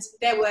 And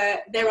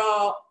there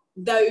are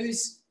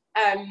those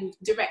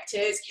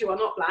directors who are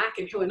not black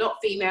and who are not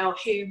female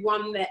who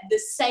won the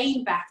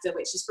same BAFTA,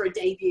 which is for a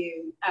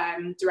debut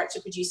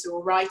director, producer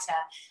or writer,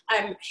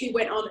 who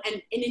went on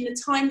and in the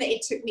time that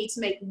it took me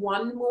to make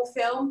one more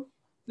film,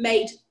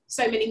 made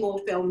so many more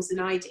films than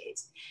I did.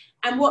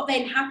 And what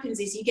then happens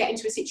is you get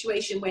into a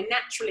situation where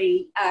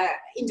naturally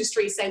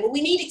industry is saying, well,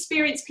 we need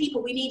experienced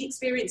people, we need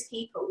experienced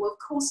people. Well, of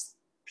course,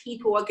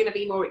 people are going to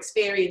be more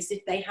experienced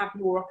if they have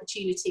more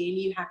opportunity and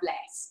you have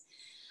less.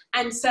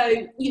 And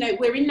so, you know,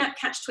 we're in that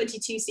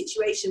catch-22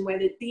 situation where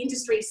the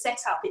industry is set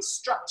up, it's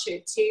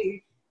structured to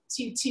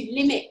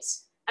limit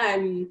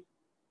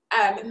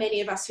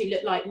many of us who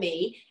look like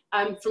me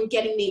from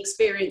getting the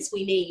experience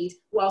we need,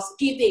 whilst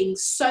giving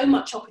so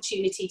much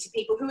opportunity to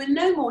people who are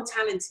no more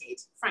talented,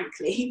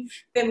 frankly,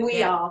 than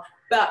we are,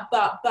 but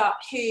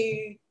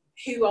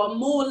who are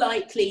more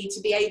likely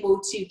to be able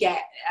to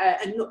get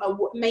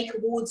make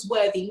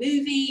awards-worthy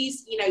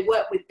movies, you know,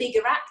 work with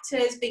bigger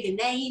actors, bigger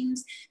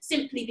names,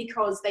 simply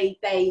because they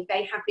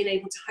have been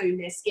able to hone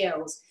their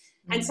skills.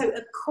 And so,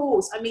 of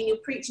course, I mean, you're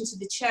preaching to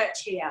the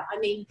church here. I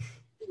mean,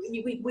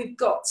 we've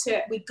got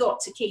to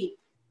keep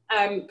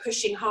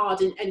pushing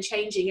hard and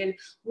changing. And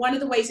one of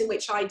the ways in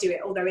which I do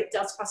it, although it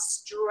does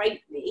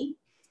frustrate me,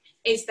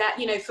 is that,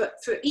 you know,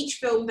 for each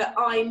film that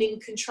I'm in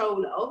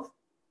control of,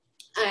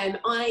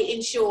 I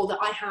ensure that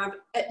I have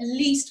at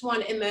least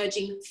one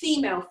emerging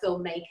female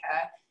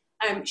filmmaker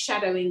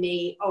shadowing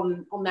me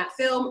on that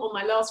film. On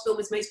my last film,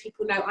 as most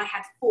people know, I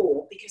had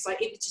 4 because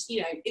it was just,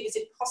 you know, it was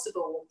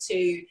impossible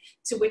to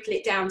whittle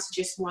it down to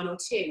just 1 or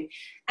 2.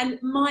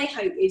 And my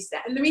hope is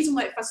that, and the reason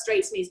why it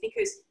frustrates me is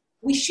because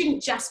we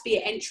shouldn't just be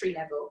at entry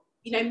level.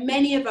 You know,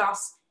 many of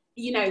us,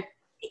 you know,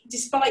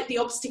 despite the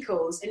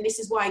obstacles, and this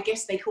is why I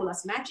guess they call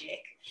us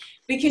magic,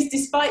 because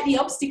despite the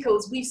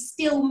obstacles, we've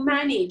still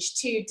managed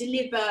to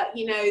deliver,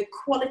 you know,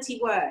 quality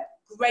work,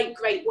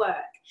 great work.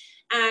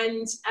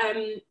 And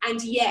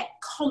yet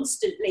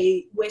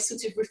constantly we're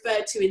sort of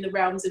referred to in the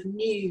realms of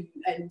new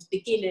and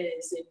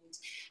beginners,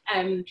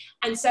 and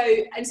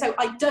so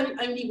I don't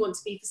only want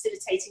to be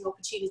facilitating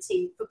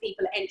opportunity for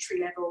people at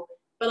entry level,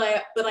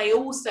 but I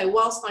also,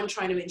 whilst I'm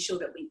trying to ensure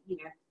that we, you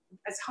know,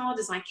 as hard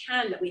as I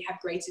can, that we have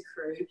greater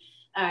crew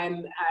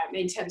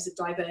in terms of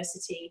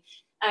diversity,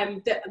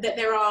 that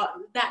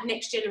that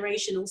next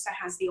generation also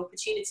has the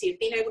opportunity of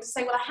being able to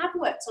say, well, I have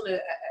worked on a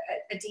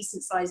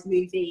decent sized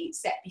movie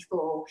set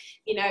before.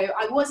 You know,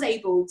 I was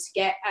able to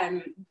get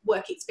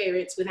work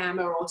experience with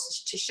Amma or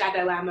to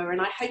shadow Amma, and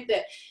I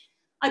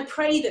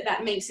pray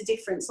that makes a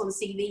difference on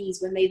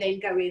CVs when they then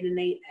go in and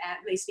they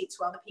speak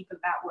to other people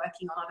about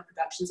working on other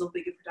productions or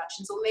bigger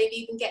productions, or maybe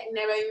even getting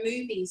their own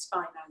movies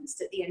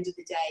financed at the end of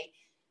the day.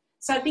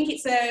 So I think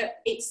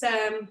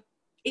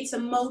it's a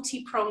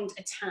multi-pronged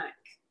attack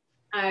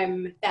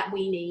that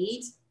we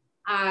need.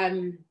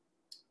 And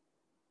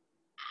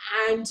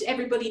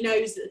everybody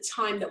knows that the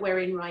time that we're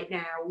in right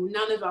now,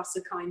 none of us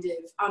are kind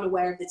of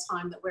unaware of the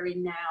time that we're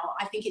in now.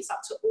 I think it's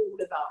up to all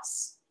of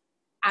us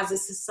as a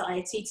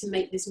society to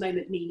make this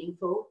moment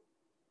meaningful,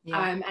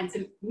 and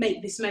to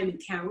make this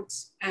moment count.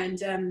 And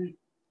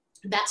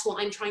that's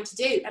what I'm trying to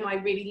do. And I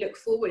really look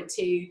forward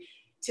to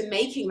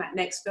making that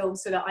next film,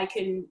 so that I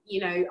can,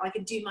 you know, I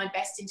can do my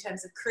best in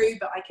terms of crew,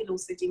 but I can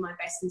also do my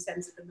best in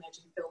terms of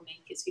emerging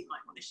filmmakers who might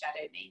want to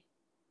shadow me.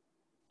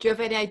 Do you have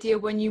any idea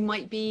when you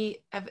might be,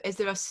 is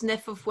there a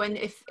sniff of when,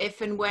 if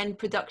and when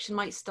production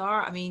might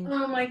start? I mean...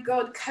 Oh my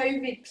God,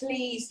 COVID,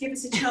 please give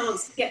us a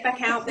chance to get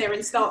back out there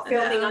and start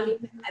filming. I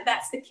mean,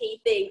 that's the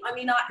key thing. I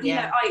mean, you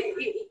know, I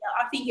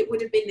think it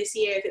would have been this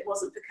year if it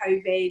wasn't for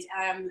COVID.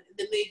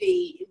 The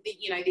movie,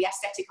 you know, the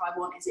aesthetic I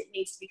want is it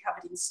needs to be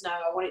covered in snow.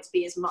 I want it to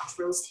be as much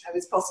real snow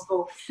as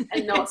possible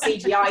and not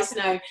CGI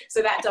snow.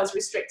 So that does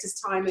restrict us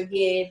time of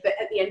year. But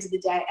at the end of the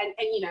day, and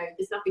you know,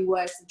 there's nothing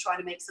worse than trying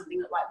to make something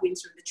look like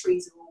winter and the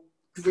trees are all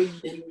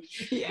green and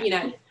you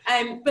know,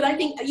 but I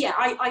think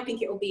I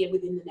think it will be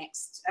within the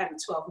next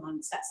 12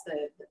 months. That's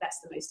the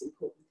most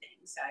important thing.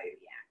 So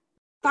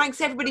thanks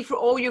everybody for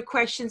all your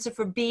questions and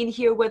for being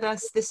here with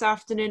us this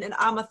afternoon. And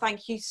Amma,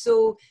 thank you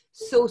so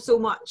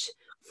much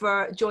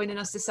for joining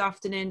us this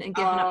afternoon and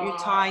giving up your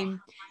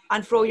time,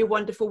 and for all your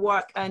wonderful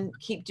work, and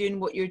keep doing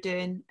what you're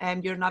doing.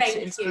 You're an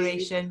absolute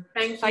inspiration.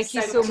 Thank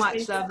you so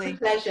much. Lovely. It's a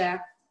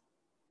pleasure.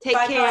 Take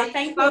care.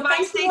 Thank you.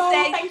 Bye-bye. Stay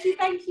safe.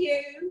 Thank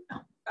you.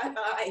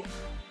 Bye-bye.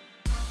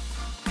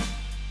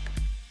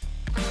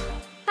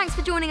 Thanks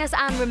for joining us,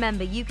 and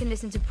remember, you can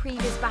listen to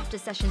previous BAFTA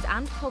sessions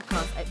and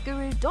podcasts at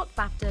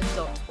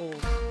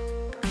guru.bafta.org.